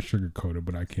trying to sugarcoat it,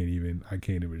 but I can't even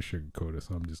sugarcoat it,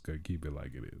 so I'm just gonna keep it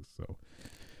like it is. So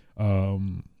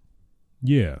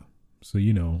yeah, so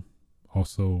you know,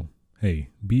 also, hey,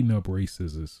 beating up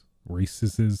racists is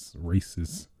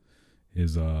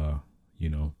you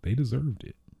know, they deserved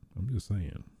it. I'm just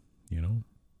saying, you know,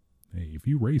 hey, if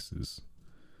you racist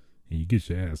and you get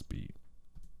your ass beat,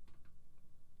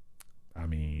 I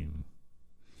mean,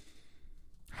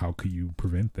 how could you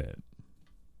prevent that?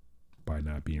 By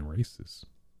not being racist.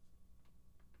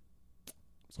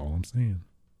 That's all I'm saying.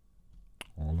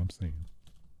 All I'm saying.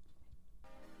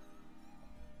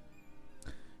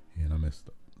 And I messed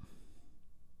up.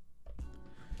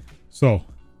 So,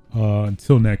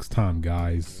 until next time,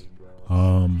 guys,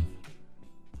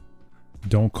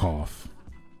 don't cough.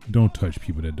 Don't touch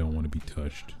people that don't want to be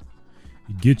touched.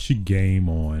 Get your game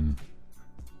on.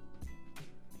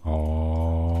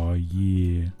 Oh,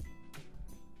 yeah.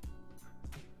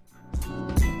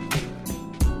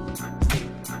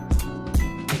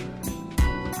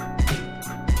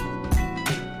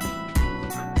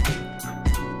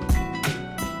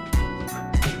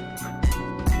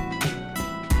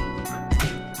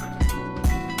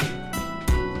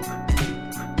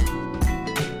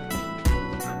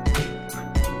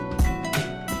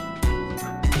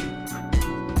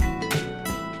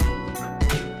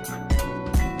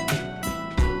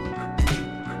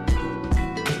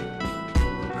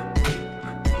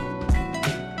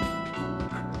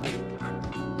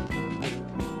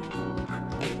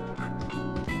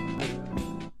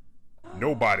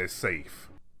 Nobody's safe.